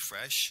do a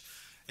refresh,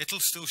 it'll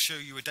still show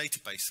you a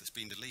database that's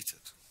been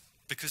deleted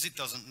because it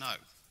doesn't know.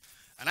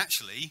 And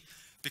actually,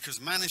 because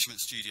Management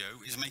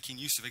Studio is making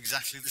use of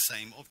exactly the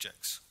same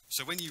objects.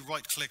 So when you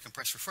right-click and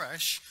press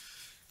refresh,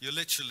 you're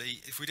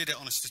literally, if we did it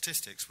on a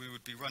statistics, we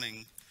would be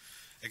running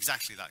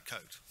exactly that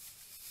code.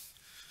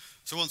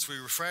 So once we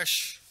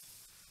refresh,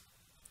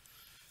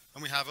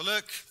 and we have a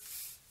look,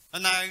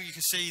 and now you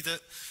can see that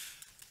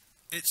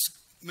it's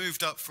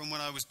moved up from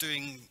when I was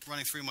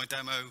running through my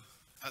demo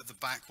at the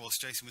back whilst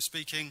Jason was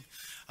speaking,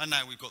 and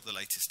now we've got the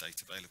latest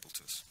data available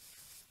to us.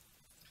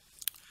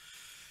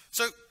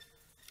 So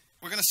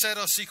we're going to set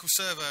our SQL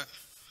Server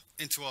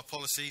into our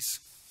policies,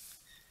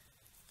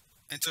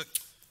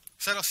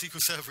 set our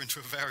SQL Server into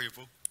a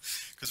variable,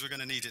 because we're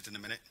going to need it in a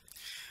minute.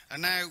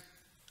 And now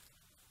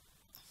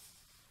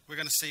we're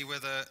going to see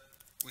whether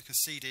we can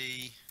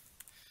cd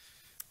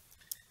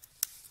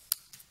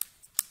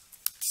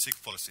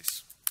SQL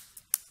policies.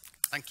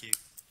 Thank you.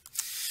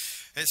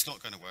 It's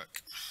not going to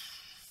work.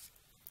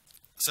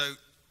 So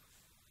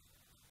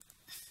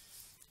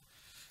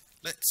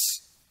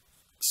let's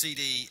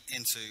cd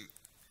into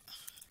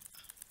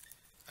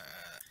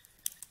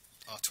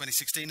our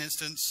 2016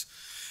 instance,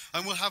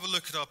 and we'll have a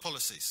look at our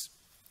policies.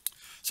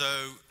 So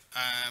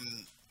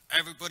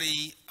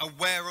everybody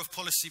aware of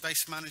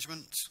policy-based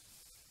management?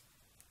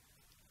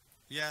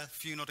 Yeah, a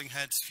few nodding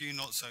heads, a few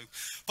not so.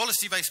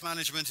 Policy-based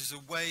management is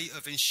a way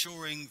of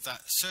ensuring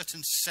that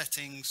certain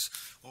settings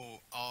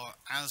are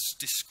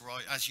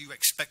as you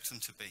expect them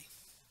to be.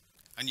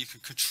 And you can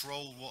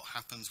control what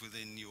happens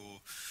within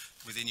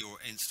your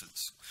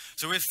instance.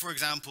 So if, for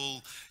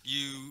example,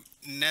 you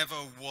never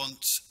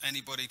want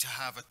anybody to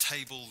have a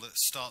table that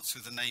starts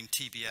with the name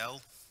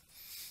TBL,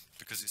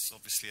 because it's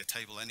obviously a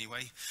table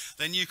anyway,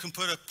 then you can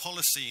put a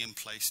policy in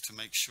place to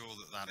make sure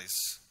that that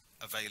is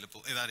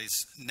available. That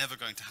is never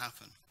going to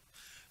happen,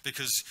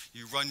 because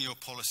you run your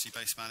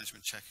policy-based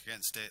management check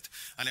against it,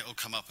 and it will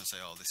come up and say,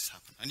 oh, this has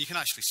happened. And you can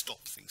actually stop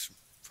things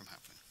from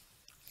happening.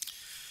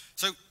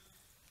 So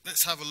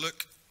let's have a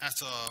look at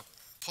our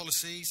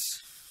policies.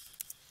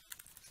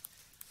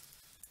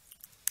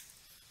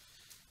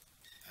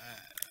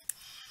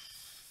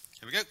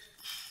 Here we go.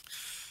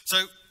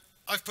 So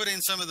I've put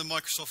in some of the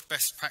Microsoft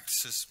best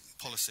practices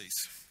policies.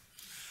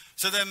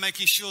 So they're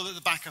making sure that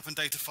the backup and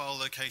data file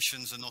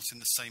locations are not in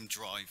the same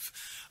drive.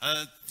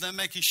 They're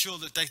making sure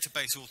that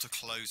database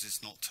auto-close is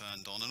not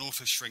turned on and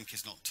auto-shrink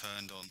is not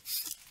turned on.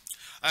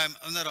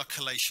 And that our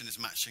collation is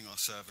matching our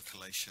server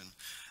collation.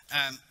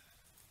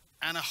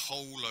 And a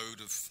whole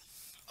load of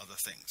other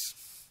things.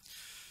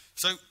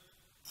 So,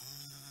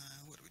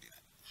 what do we do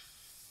now?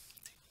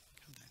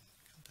 Come down.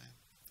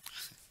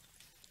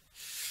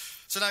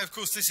 So now, of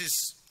course, this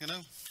is,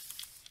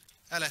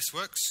 LS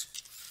works.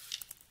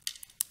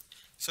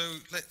 So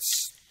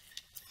let's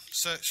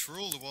search for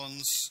all the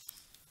ones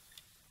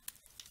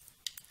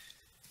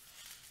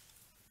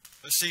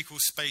that SQL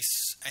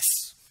space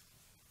S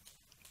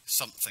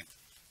something.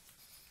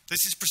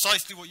 This is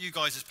precisely what you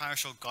guys as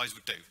PowerShell guys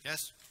would do,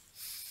 yes?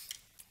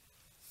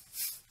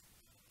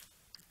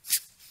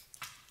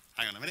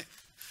 Hang on a minute.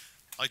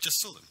 I just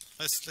saw them.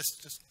 Let's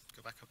just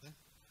go back up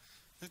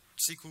there.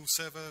 SQL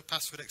Server,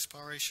 password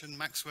expiration,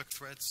 max work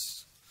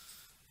threads.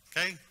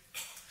 Okay.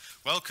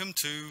 Welcome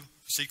to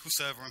SQL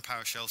Server and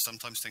PowerShell.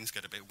 Sometimes things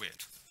get a bit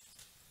weird.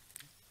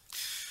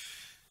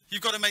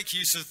 You've got to make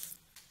use of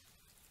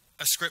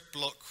a script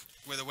block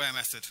with a where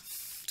method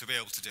to be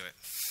able to do it.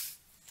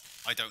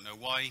 I don't know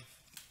why,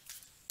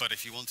 but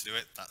if you want to do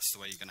it, that's the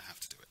way you're going to have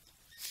to do it.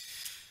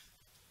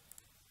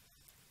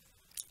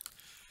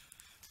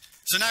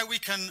 So now we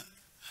can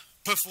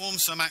perform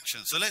some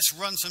action. So let's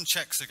run some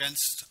checks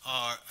against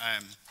our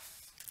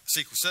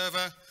SQL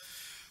Server.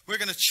 We're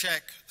going to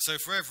check, so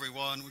for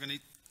everyone, we're going to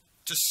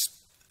just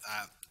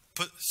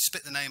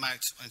spit the name out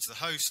into the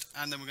host,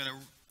 and then we're going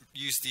to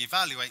use the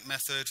evaluate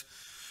method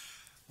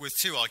with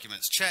two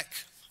arguments, check,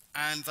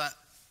 and that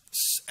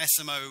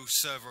SMO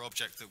server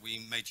object that we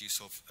made use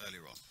of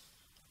earlier on.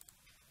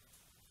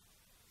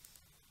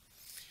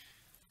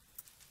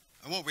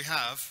 And what we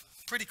have,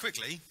 pretty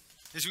quickly,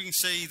 is we can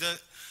see that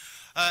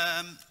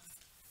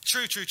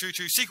true,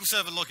 SQL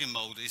Server login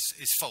mode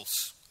is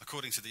false,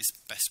 according to these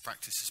best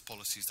practices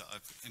policies that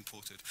I've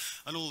imported.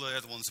 And all the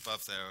other ones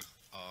above there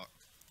are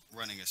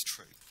running as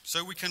true.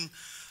 So we can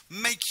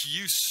make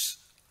use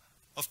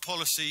of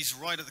policies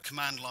right at the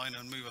command line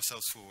and move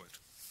ourselves forward.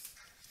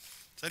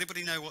 Does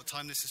anybody know what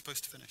time this is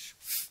supposed to finish?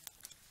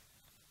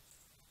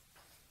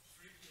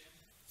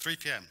 3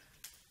 p.m.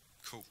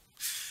 Cool.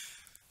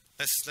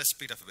 Let's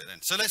speed up a bit then.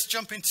 So let's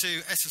jump into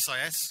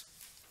SSIS.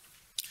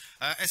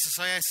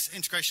 SSIS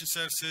Integration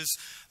Services.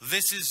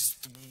 This is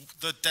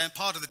the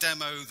part of the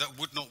demo that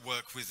would not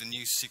work with the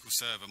new SQL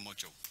Server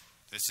module.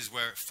 This is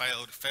where it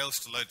failed. It fails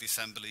to load the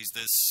assemblies.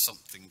 There's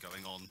something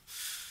going on.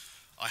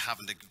 I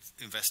haven't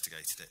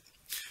investigated it.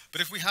 But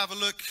if we have a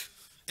look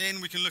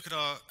in, we can look at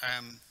our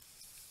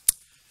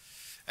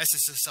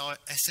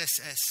SSIS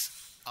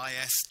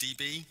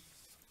DB.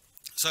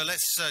 So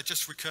let's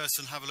just recurse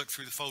and have a look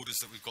through the folders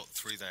that we've got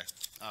through there.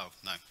 Oh,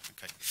 no,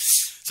 okay.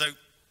 So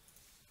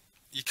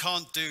you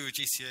can't do a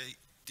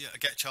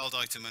get child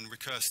item and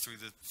recurse through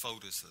the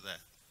folders that are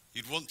there.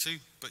 You'd want to,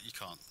 but you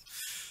can't.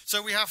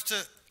 So we have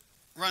to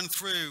run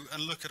through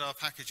and look at our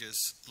packages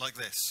like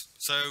this.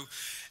 So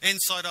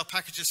inside our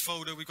packages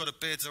folder, we've got a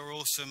bids are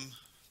awesome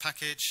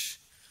package.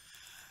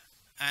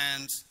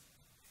 And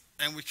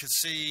then we can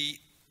see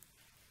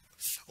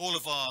all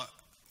of our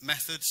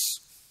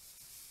methods.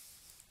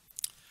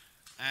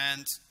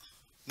 And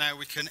now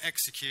we can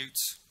execute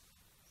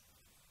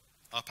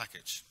our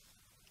package.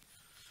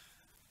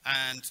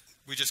 And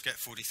we just get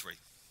 43.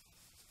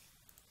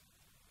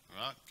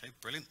 All right, okay,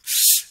 brilliant.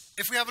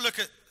 If we have a look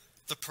at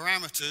the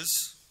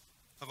parameters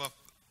of our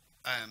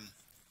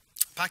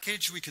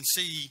package, we can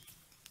see,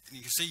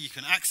 you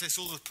can access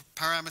all the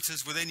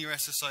parameters within your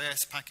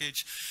SSIS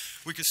package.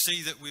 We can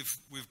see that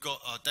we've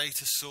got our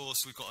data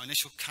source, we've got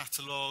initial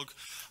catalog,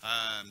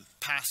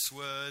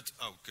 password.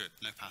 Oh, good,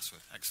 no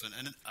password, excellent.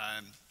 And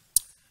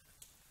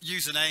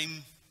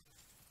username.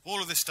 All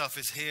of this stuff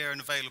is here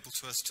and available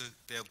to us to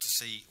be able to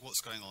see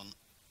what's going on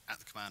at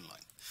the command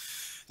line.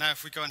 Now,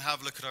 if we go and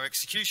have a look at our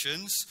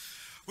executions,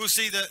 we'll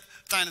see that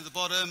down at the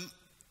bottom,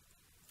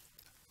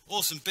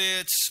 awesome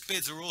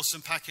bids are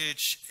awesome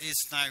package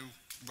is now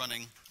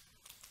running.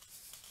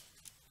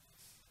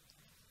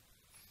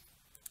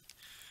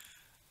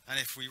 And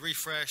if we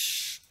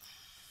refresh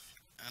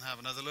and have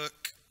another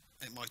look,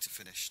 it might have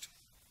finished.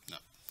 No,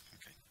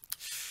 okay.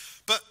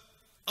 But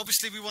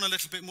obviously, we want a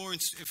little bit more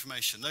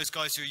information. Those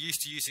guys who are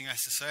used to using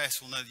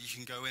SSIS will know that you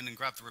can go in and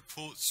grab the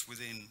reports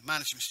within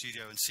Management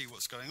Studio and see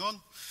what's going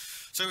on.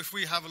 So if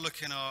we have a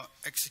look in our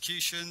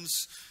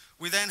executions,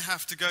 we then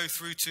have to go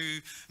through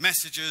to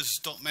messages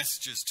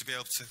to be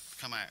able to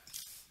come out.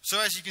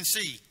 So as you can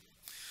see,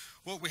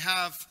 what we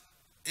have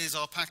is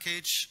our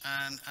package,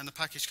 and the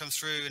package comes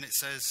through and it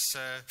says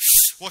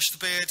wash the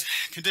beard,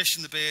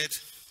 condition the beard,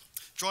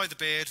 dry the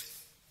beard,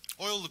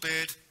 oil the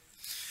beard,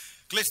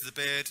 glitter the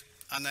beard,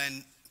 and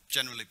then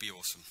generally be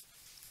awesome.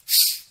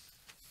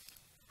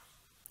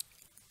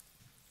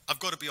 I've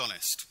got to be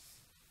honest,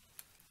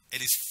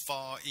 it is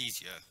far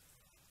easier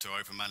to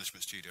open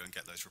Management Studio and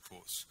get those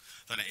reports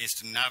than it is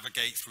to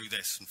navigate through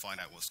this and find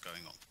out what's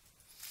going on.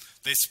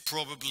 This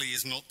probably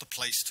is not the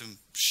place to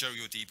show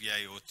your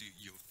DBA or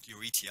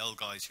your ETL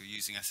guys who are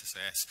using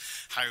SSIS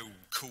how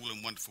cool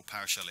and wonderful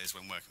PowerShell is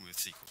when working with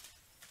SQL.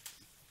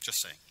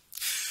 Just saying.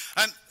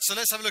 So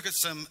let's have a look at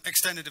some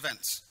extended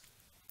events.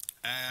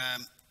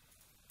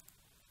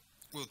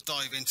 We'll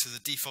dive into the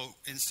default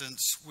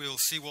instance. We'll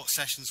see what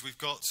sessions we've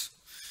got.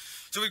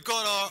 So we've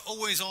got our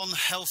always on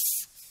health.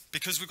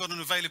 Because we've got an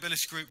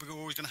availability group, we're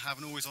always going to have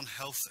an always on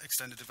health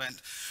extended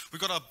event. We've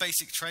got our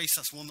basic trace,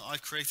 that's one that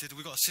I've created.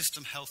 We've got a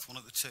system health one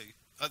at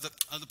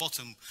the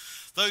bottom.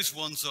 Those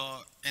ones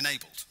are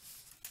enabled.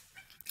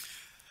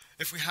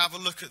 If we have a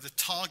look at the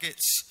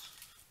targets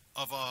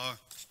of our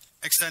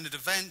extended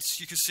events,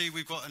 you can see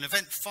we've got an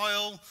event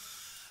file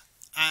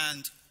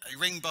and a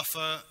ring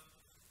buffer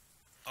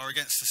are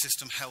against the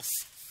system health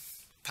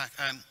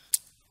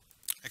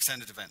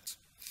extended event.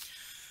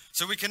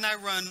 So we can now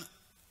run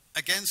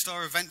against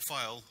our event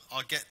file,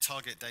 our get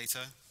target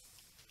data,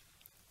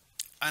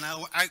 and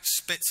our out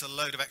spits a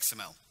load of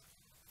XML.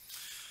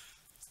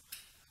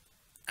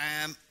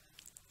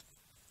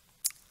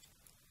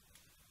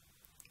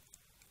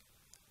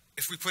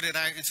 If we put it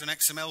out into an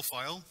XML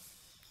file,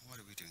 why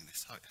are we doing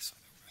this? Oh, yes, I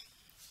know.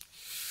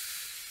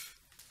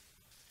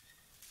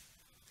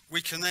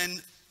 We can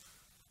then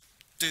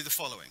do the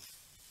following.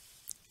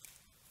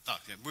 Oh,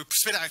 yeah, we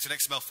spit it out to an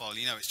XML file,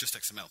 you know it's just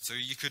XML. So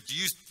you could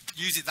use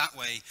it that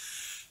way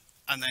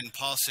and then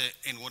pass it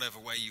in whatever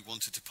way you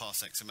wanted to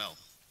pass XML,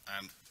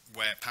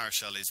 where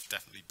PowerShell is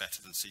definitely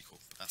better than SQL,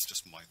 but that's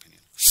just my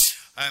opinion.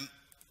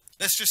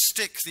 Let's just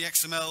stick the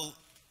XML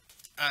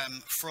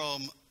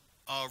from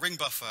our ring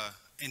buffer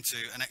into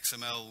an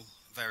XML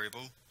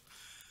variable.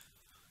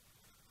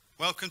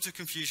 Welcome to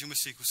confusion with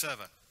SQL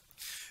Server.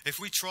 If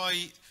we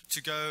try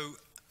to go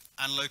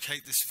and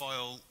locate this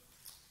file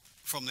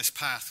from this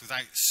path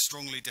without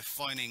strongly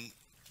defining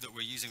that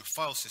we're using a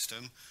file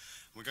system,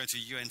 we're going to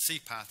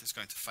UNC path, it's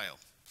going to fail.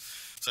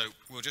 So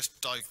we'll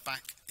just dive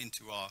back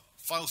into our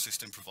file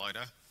system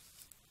provider,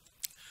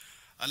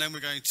 and then we're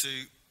going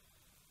to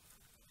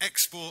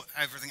export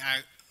everything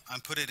out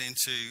and put it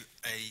into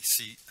a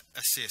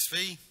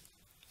CSV.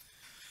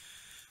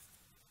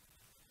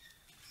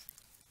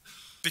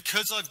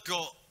 Because I've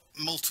got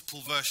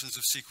multiple versions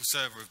of SQL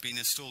Server have been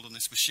installed on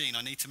this machine,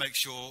 I need to make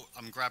sure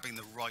I'm grabbing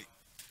the right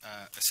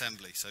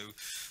assembly. So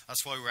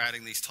that's why we're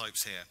adding these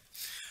types here.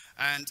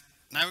 And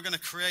now we're going to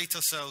create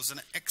ourselves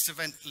an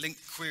X-event link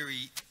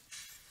query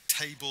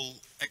table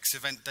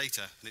X-event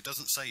data. And it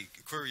doesn't say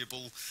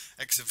queryable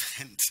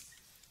X-event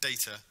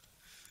data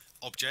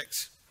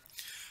object.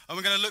 And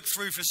we're going to look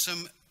through for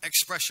some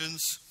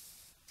expressions.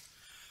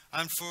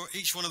 And for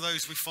each one of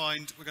those we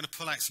find, we're going to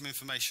pull out some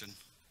information.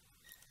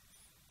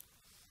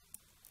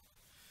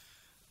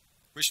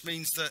 Which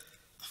means that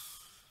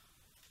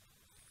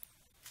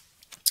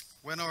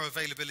when our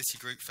availability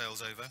group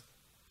fails over,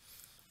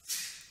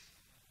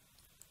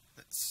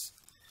 let's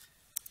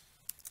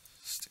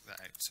stick that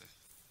out to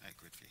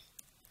grid view.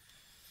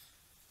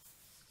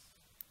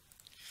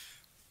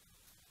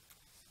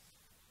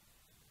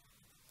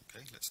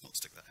 Okay, let's not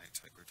stick that out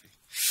to grid view.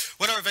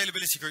 When our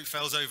availability group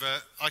fails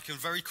over, I can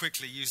very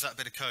quickly use that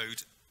bit of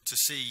code to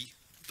see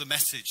the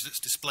message that's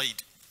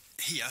displayed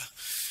here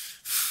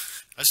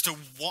as to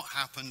what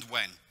happened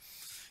when.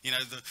 You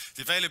know,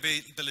 the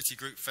availability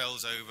group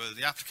fails over,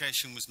 the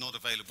application was not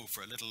available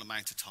for a little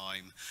amount of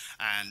time,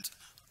 and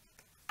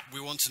we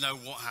want to know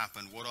what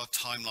happened, what our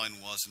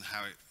timeline was and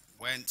how it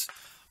went.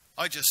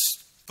 I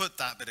just put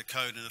that bit of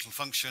code in a little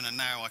function, and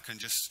now I can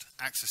just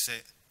access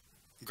it,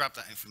 grab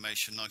that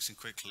information nice and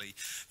quickly,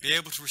 be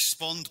able to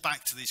respond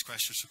back to these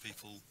questions for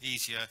people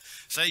easier,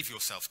 save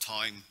yourself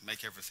time,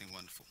 make everything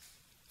wonderful.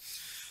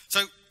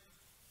 So,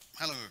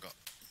 how long have we got?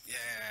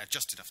 Yeah,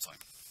 just enough time.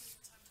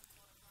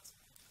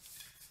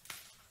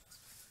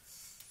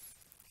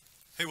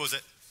 Who was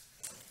it?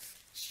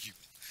 You.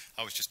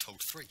 I was just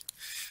told 3.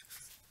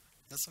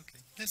 That's okay.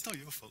 It's not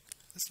your fault.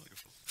 It's not your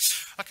fault.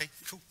 Okay,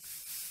 cool.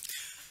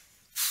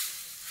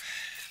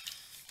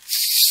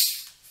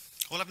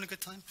 All having a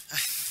good time?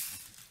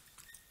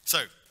 So,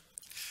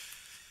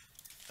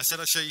 I said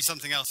I'd show you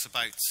something else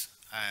about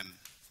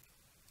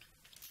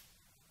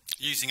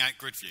using out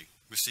grid view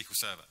with SQL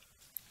Server.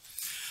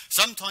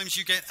 Sometimes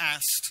you get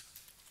asked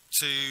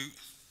to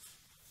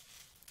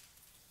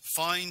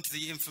find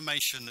the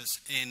information that's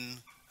in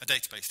a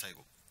database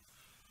table.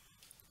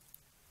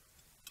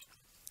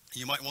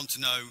 You might want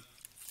to know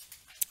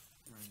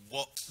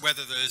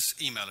whether there's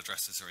email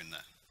addresses are in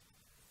there.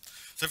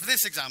 So for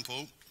this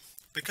example,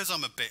 because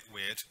I'm a bit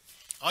weird,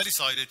 I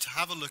decided to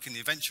have a look in the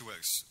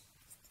AdventureWorks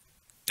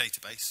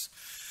database,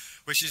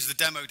 which is the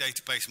demo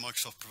database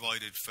Microsoft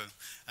provided for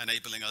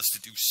enabling us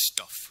to do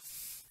stuff,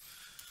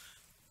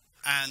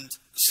 and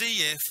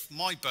see if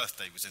my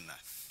birthday was in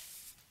there.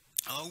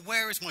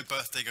 Where is my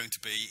birthday going to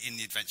be in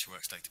the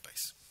AdventureWorks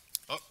database?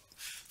 Oh,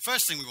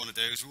 first thing we want to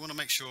do is we want to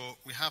make sure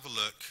we have a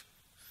look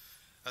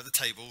at the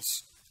tables.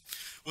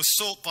 We'll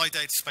sort by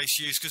data space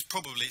used, because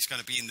probably it's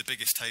going to be in the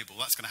biggest table.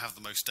 That's going to have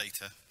the most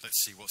data.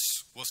 Let's see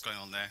what's going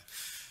on there.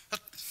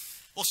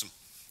 Awesome.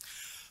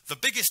 The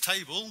biggest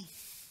table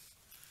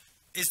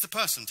is the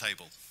person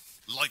table,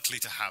 likely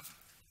to have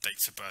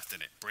dates of birth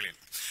in it. Brilliant.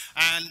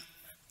 And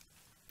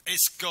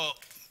it's got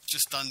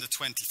just under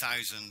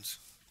 20,000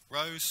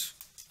 rows.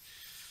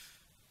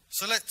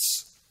 So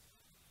let's,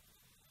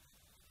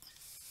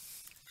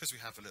 because we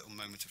have a little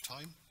moment of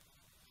time,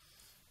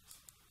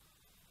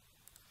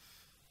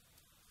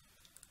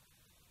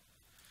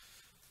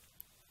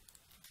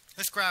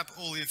 let's grab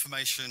all the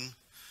information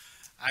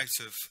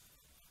out of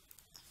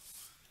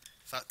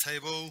that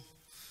table.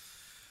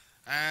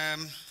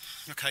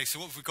 Okay, so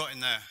what have we got in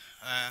there?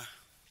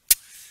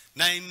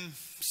 Name,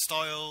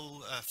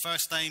 style,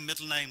 first name,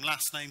 middle name,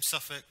 last name,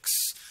 suffix.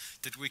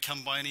 Did we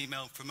come by an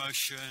email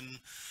promotion?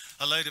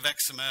 A load of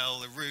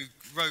XML, a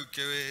row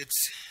GUID.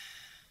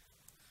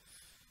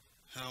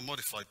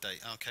 Modified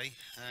date, okay.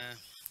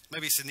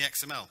 Maybe it's in the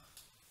XML.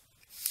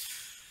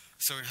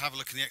 So we have a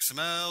look in the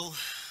XML.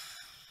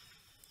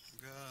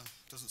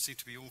 Doesn't seem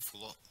to be an awful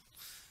lot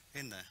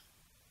in there.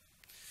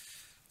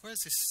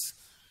 Where's this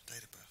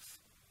date of birth?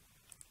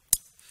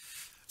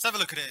 Let's have a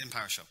look at it in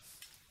PowerShell.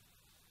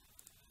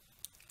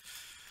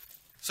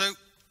 So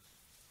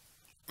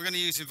we're going to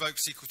use invoke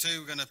SQL2.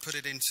 We're going to put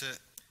it into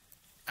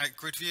out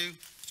grid view.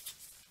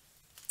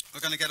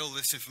 We're going to get all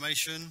this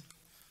information.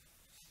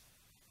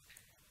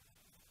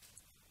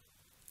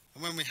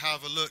 And when we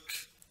have a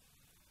look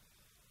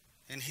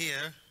in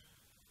here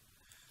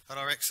at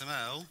our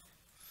XML,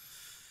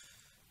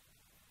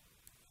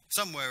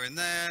 somewhere in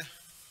there,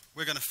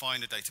 we're going to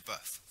find a date of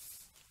birth.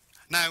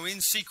 Now, in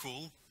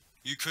SQL,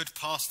 you could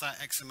pass that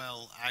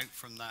XML out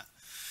from that,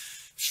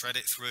 shred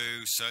it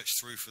through, search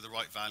through for the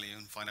right value,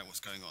 and find out what's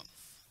going on.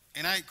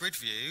 In out grid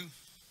view,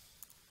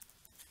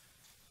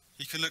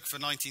 you can look for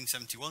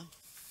 1971,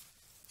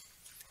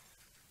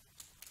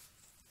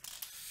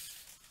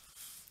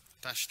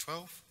 dash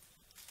 12,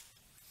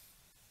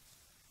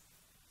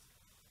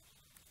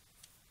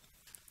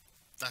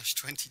 dash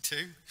 22.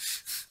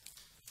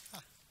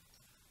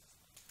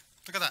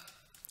 Look at that.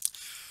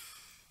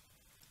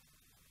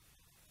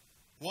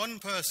 One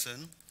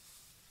person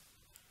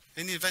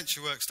in the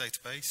AdventureWorks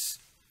database,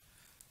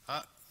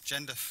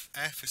 gender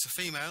F is a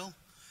female,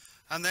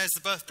 and there's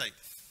the birth date.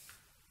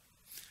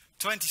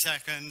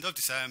 22nd of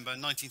December,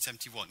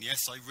 1971.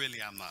 Yes, I really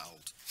am that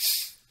old.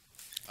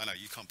 I know,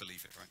 you can't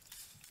believe it, right?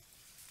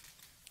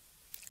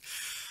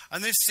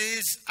 And this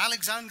is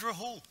Alexandra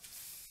Hall.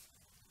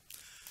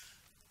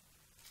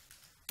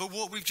 But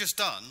what we've just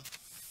done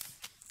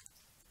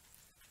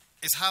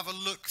is have a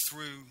look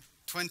through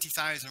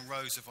 20,000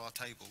 rows of our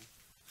table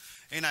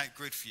in our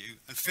grid view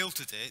and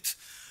filtered it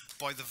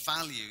by the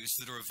values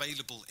that are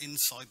available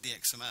inside the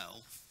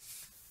XML,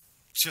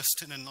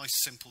 just in a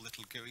nice simple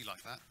little GUI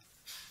like that.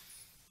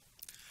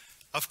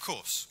 Of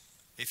course,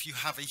 if you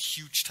have a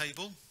huge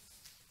table,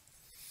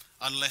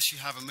 unless you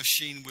have a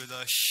machine with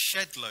a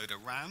shed load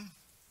of RAM,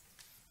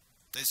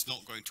 it's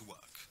not going to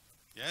work.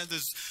 Yeah,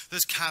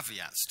 there's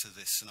caveats to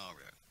this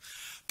scenario.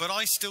 But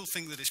I still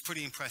think that it's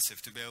pretty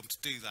impressive to be able to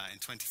do that in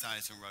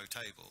 20,000 row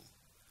table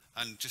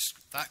and just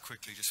that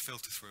quickly just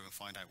filter through and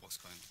find out what's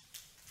going on.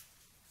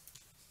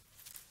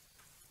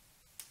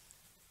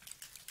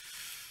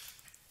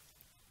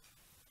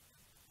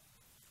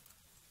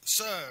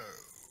 So,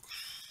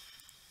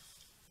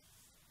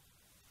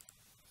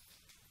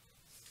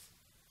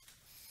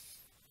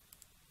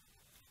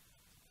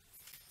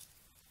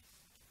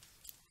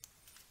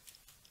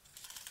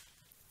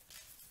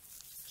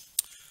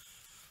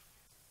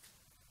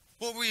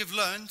 what we have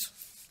learned,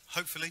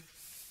 hopefully,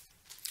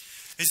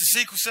 is the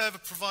SQL Server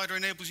Provider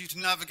enables you to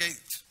navigate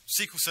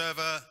SQL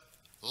Server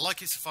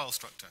like it's a file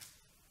structure.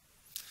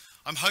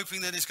 I'm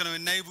hoping that it's going to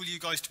enable you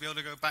guys to be able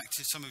to go back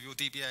to some of your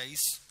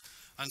DBAs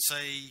and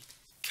say,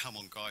 come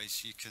on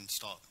guys, you can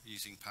start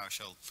using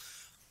PowerShell.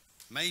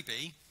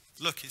 Maybe,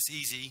 look, it's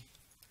easy.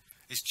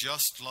 It's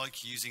just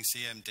like using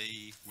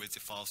CMD with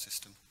the file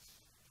system.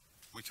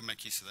 We can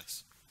make use of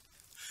this.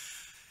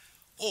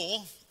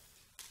 Or,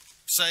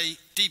 say,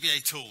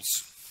 DBA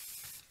tools.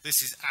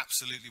 This is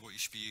absolutely what you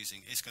should be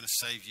using. It's going to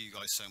save you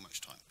guys so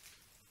much time.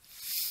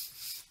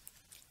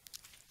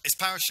 It's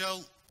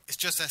PowerShell. It's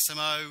just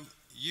SMO.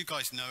 You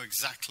guys know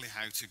exactly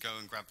how to go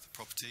and grab the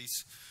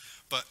properties.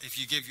 But if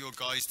you give your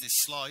guys these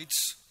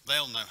slides,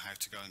 they'll know how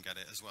to go and get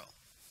it as well.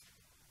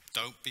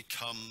 Don't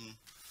become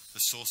the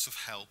source of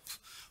help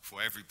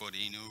for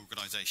everybody in your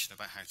organization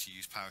about how to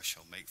use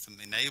PowerShell.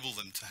 Enable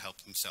them to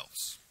help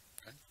themselves.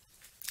 Okay?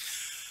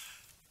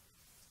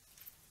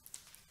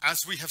 As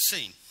we have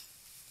seen,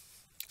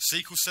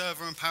 SQL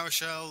Server and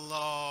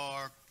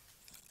PowerShell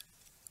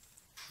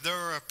there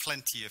are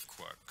plenty of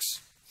quirks.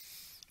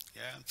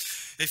 Yeah.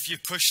 If you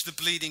push the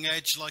bleeding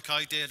edge like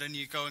I did and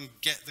you go and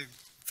get the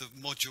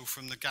module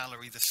from the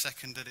gallery the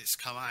second that it's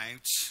come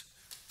out,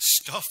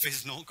 stuff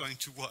is not going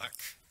to work.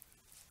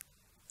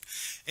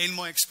 In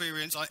my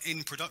experience,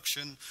 in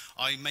production,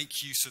 I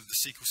make use of the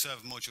SQL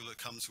Server module that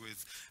comes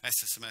with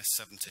SSMS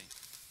 17.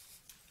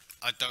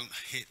 I don't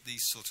hit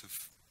these sort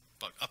of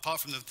bugs, apart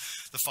from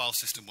the file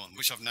system one,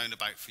 which I've known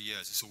about for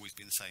years. It's always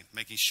been the same,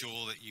 making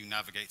sure that you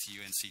navigate to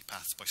UNC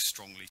paths by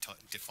strongly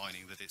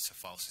defining that it's a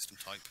file system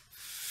type.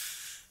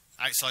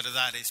 Outside of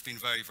that, it's been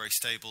very, very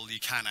stable. You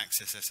can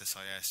access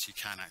SSIS, you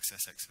can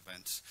access X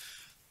events.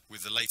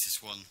 With the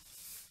latest one,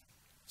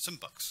 some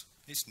bugs.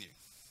 It's new.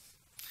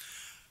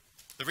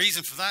 The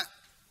reason for that,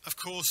 of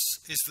course,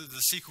 is that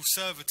the SQL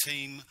Server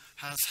team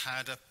has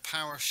had a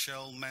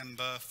PowerShell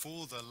member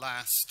for the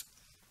last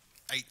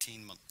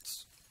 18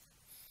 months.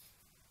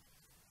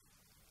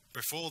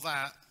 Before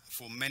that,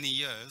 for many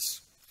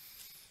years,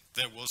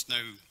 there was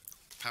no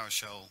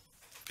PowerShell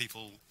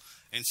people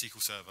in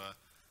SQL Server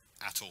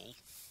at all.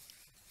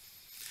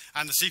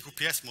 And the SQL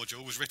PS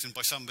module was written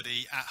by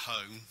somebody at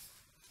home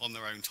on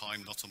their own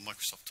time, not on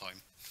Microsoft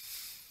time.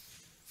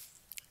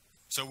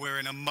 So we're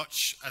in a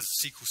as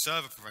SQL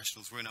Server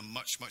professionals, we're in a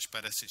much, much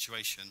better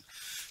situation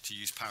to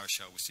use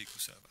PowerShell with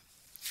SQL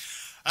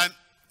Server.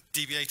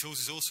 DBA tools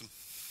is awesome.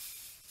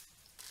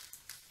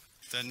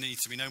 There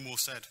needs to be no more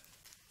said.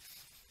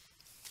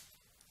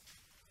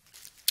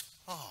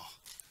 Oh,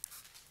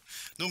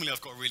 normally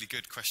I've got a really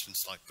good question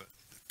slide,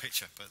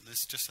 picture, but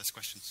this just says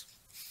questions.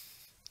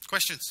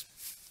 Questions?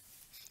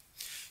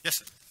 Yes,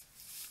 sir.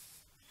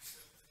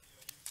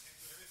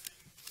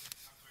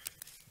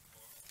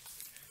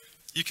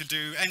 You can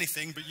do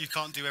anything, but you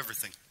can't do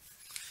everything.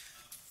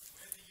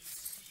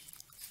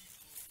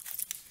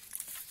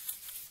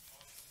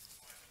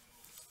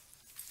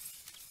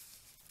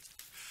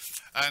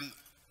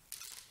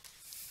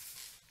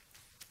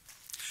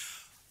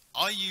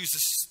 I use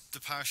the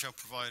PowerShell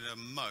provider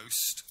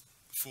most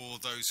for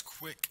those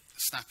quick,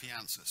 snappy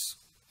answers.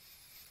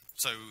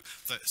 So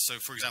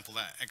for example,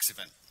 that X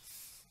event.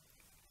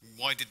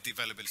 Why did the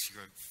availability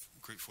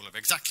group fall over?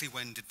 Exactly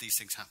when did these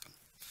things happen?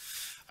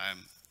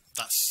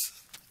 That's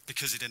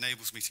because it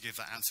enables me to give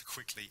that answer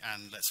quickly,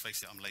 and let's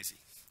face it, I'm lazy.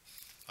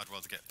 I'd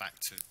rather get back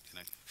to,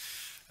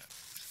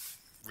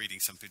 reading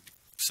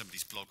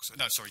somebody's blogs.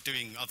 No, sorry,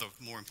 doing other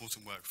more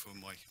important work for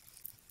my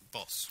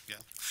boss.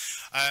 Yeah.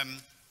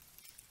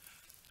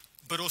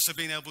 But also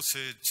being able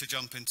to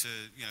jump into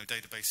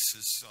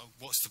databases.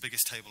 What's the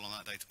biggest table on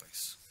that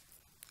database?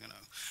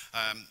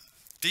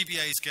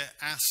 DBAs get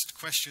asked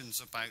questions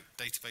about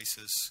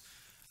databases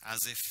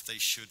as if they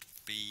should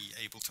be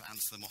able to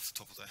answer them off the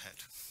top of their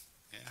head.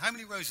 Yeah. How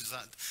many rows has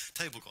that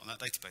table got in that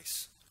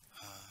database?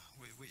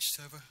 Which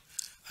server?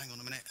 Hang on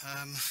a minute.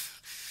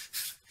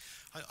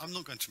 I'm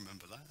not going to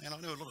remember that. I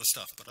know a lot of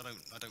stuff, but I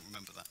don't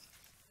remember that.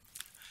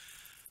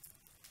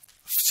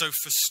 So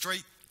for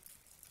straight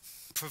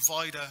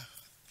provider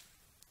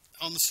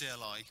on the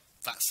CLI,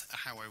 that's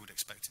how I would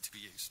expect it to be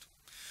used.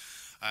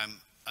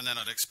 And then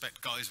I'd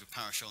expect guys with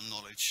PowerShell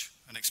knowledge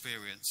and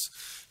experience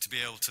to be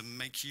able to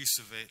make use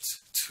of it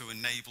to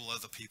enable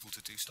other people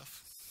to do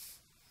stuff.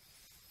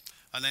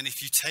 And then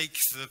if you take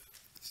the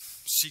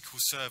SQL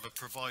Server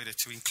Provider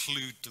to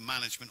include the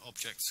management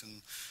objects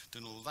and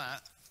all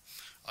that,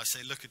 I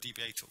say look at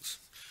DBA tools.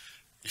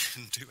 You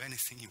can do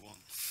anything you want.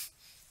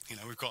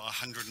 We've got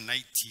 180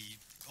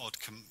 odd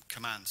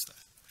commands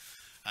there.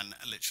 And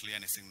literally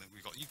anything that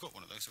we've got, you've got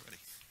one of those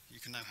already. You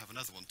can now have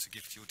another one to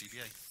give to your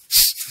DBA.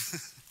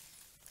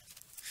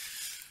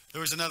 There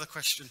was another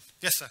question.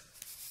 Yes, sir.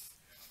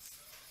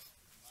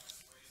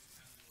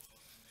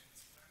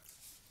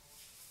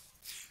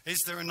 Is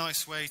there a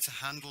nice way to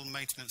handle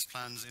maintenance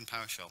plans in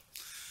PowerShell?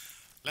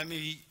 Let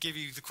me give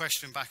you the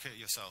question back at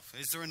yourself.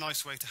 Is there a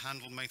nice way to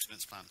handle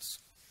maintenance plans?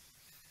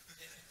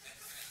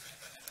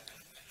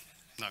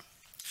 No.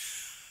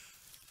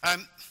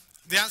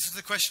 The answer to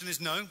the question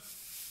is no.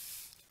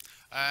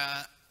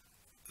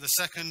 The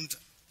second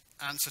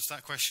answer to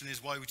that question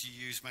is why would you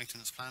use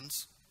maintenance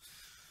plans?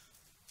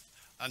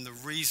 And the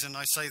reason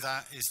I say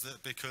that is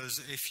that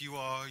because if you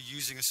are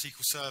using a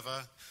SQL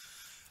Server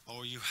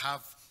or you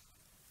have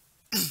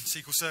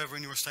SQL Server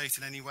in your estate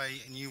in any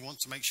way and you want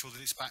to make sure that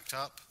it's backed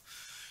up,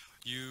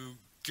 you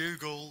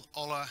Google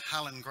Ola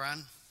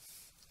Hallengren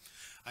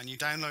and you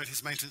download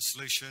his maintenance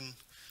solution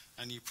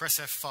and you press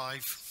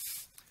F5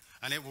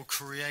 and it will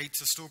create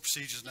the store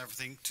procedures and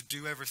everything to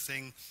do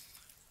everything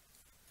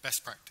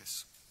best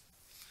practice.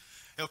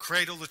 It'll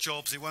create all the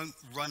jobs, it won't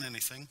run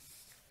anything,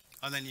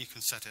 and then you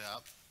can set it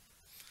up.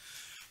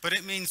 But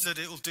it means that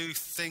it'll do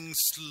things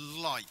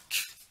like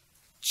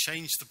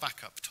change the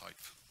backup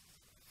type.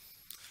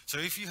 So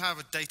if you have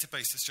a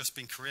database that's just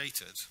been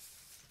created,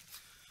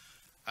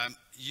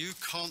 you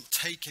can't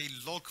take a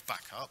log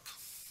backup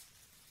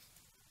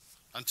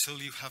until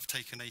you have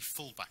taken a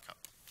full backup.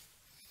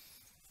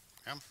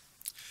 Yeah?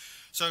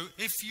 So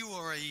if you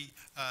are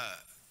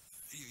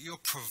you're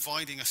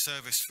providing a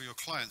service for your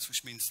clients,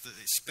 which means that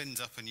it spins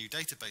up a new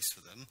database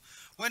for them,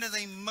 when are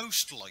they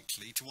most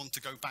likely to want to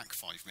go back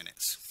 5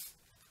 minutes?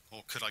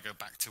 Or could I go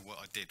back to what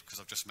I did because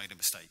I've just made a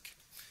mistake?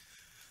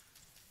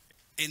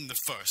 In the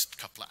first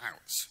couple of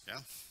hours, yeah?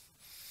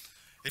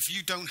 If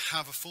you don't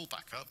have a full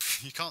backup,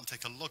 you can't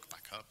take a log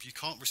backup, you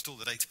can't restore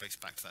the database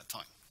back to that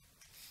time.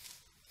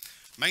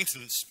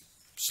 Maintenance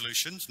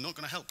solutions not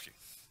going to help you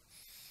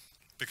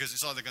because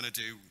it's either going to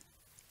do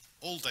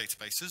all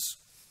databases,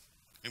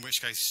 in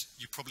which case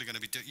you're probably going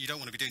to be you don't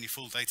want to be doing your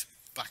full data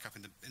backup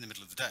in the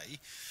middle of the day,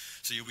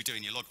 so you'll be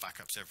doing your log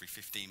backups every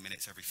 15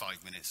 minutes, every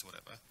 5 minutes, or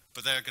whatever.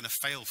 But they're going to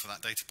fail for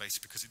that database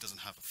because it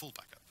doesn't have a full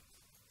backup.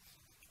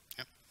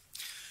 Yep.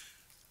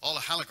 Ola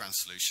Hallengren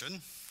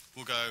solution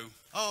will go,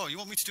 oh, you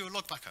want me to do a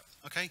log backup?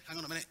 Okay, hang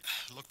on a minute.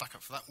 Log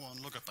backup for that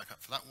one, log backup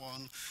for that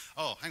one.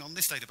 Oh, hang on,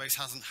 this database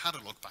hasn't had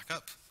a log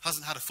backup,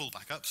 hasn't had a full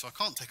backup, so I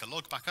can't take a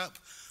log backup.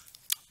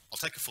 I'll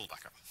take a full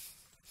backup.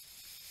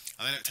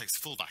 And then it takes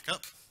the full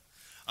backup,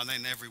 and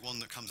then every one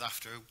that comes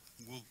after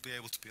will be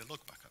able to be a log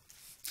backup.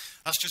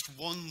 That's just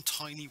one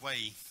tiny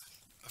way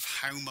of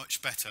how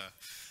much better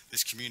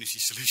this community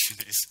solution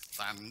is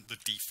than the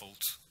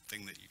default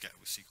thing that you get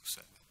with SQL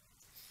Server.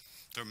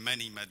 There are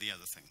many, many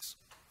other things.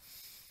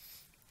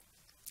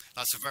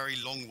 That's a very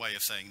long way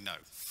of saying no.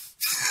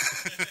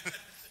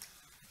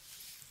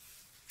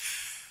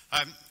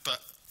 But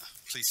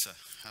please, sir,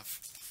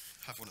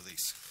 have one of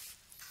these.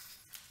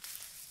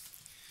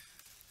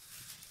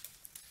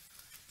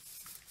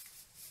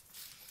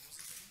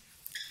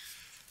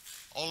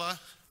 Ola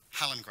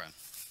Hallengren.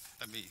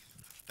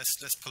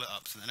 Let's pull it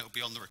up, and then it will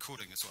be on the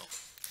recording as well.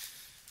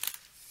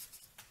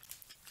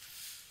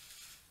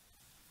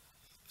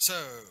 So,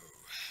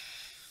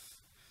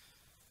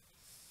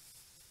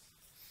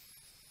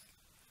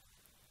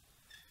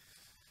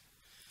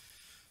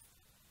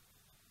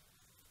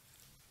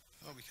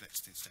 are we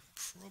connected to the internet?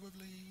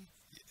 Probably,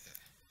 yeah.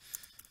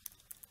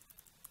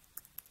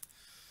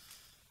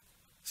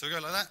 So we go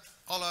like that.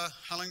 Ola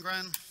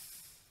Hallengren.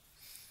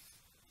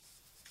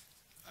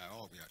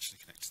 Are we actually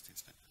connected to the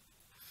internet?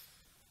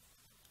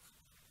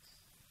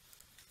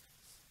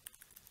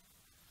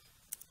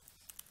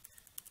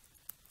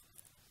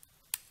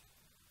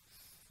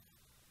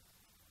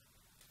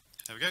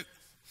 There we go.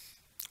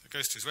 It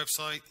goes to his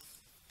website.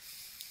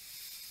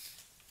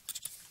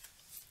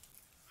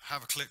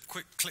 Have a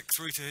quick click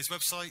through to his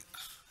website.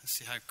 Let's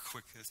see how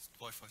quick his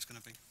Wi-Fi is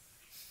going to be.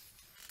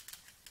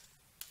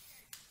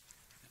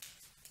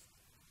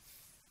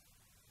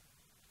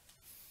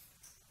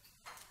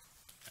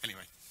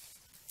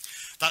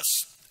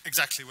 that's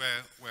exactly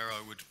where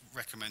I would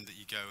recommend that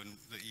you go, and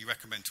that you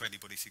recommend to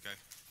anybody to go.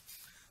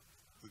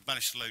 We've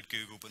managed to load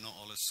Google, but not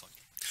Ola's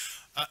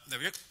site. There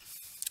we go.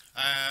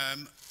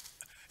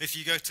 If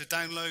you go to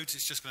downloads,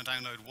 it's just going to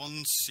download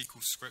one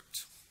SQL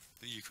script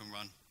that you can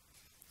run,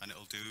 and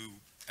it'll do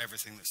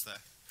everything that's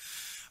there.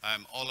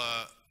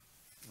 Ola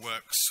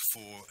works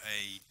for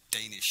a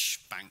Danish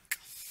bank,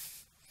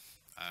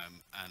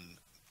 and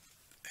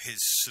his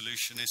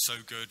solution is so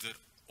good that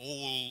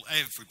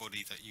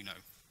everybody that you know,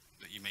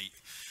 that you meet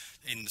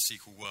in the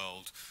SQL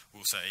world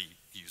will say,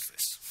 use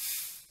this.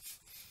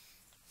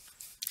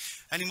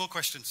 Any more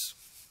questions?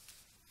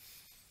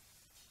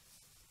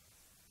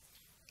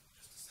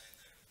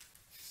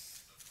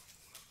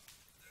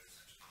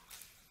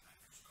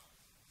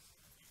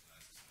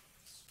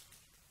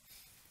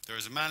 There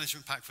is a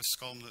management pack for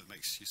SCOM that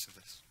makes use of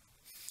this.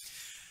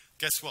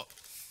 Guess what?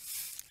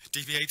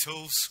 DBA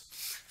tools,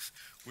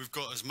 we've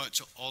got as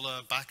much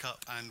Ola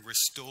backup and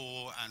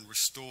restore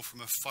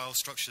from a file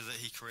structure that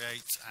he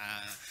creates.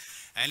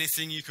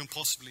 Anything you can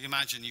possibly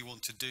imagine you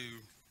want to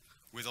do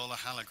with Ola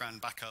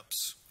Halogram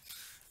backups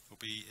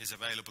is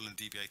available in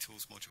the DBA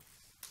tools module.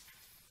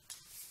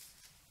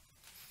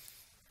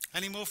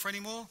 Any more for any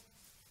more?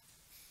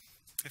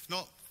 If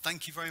not,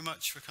 thank you very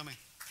much for coming.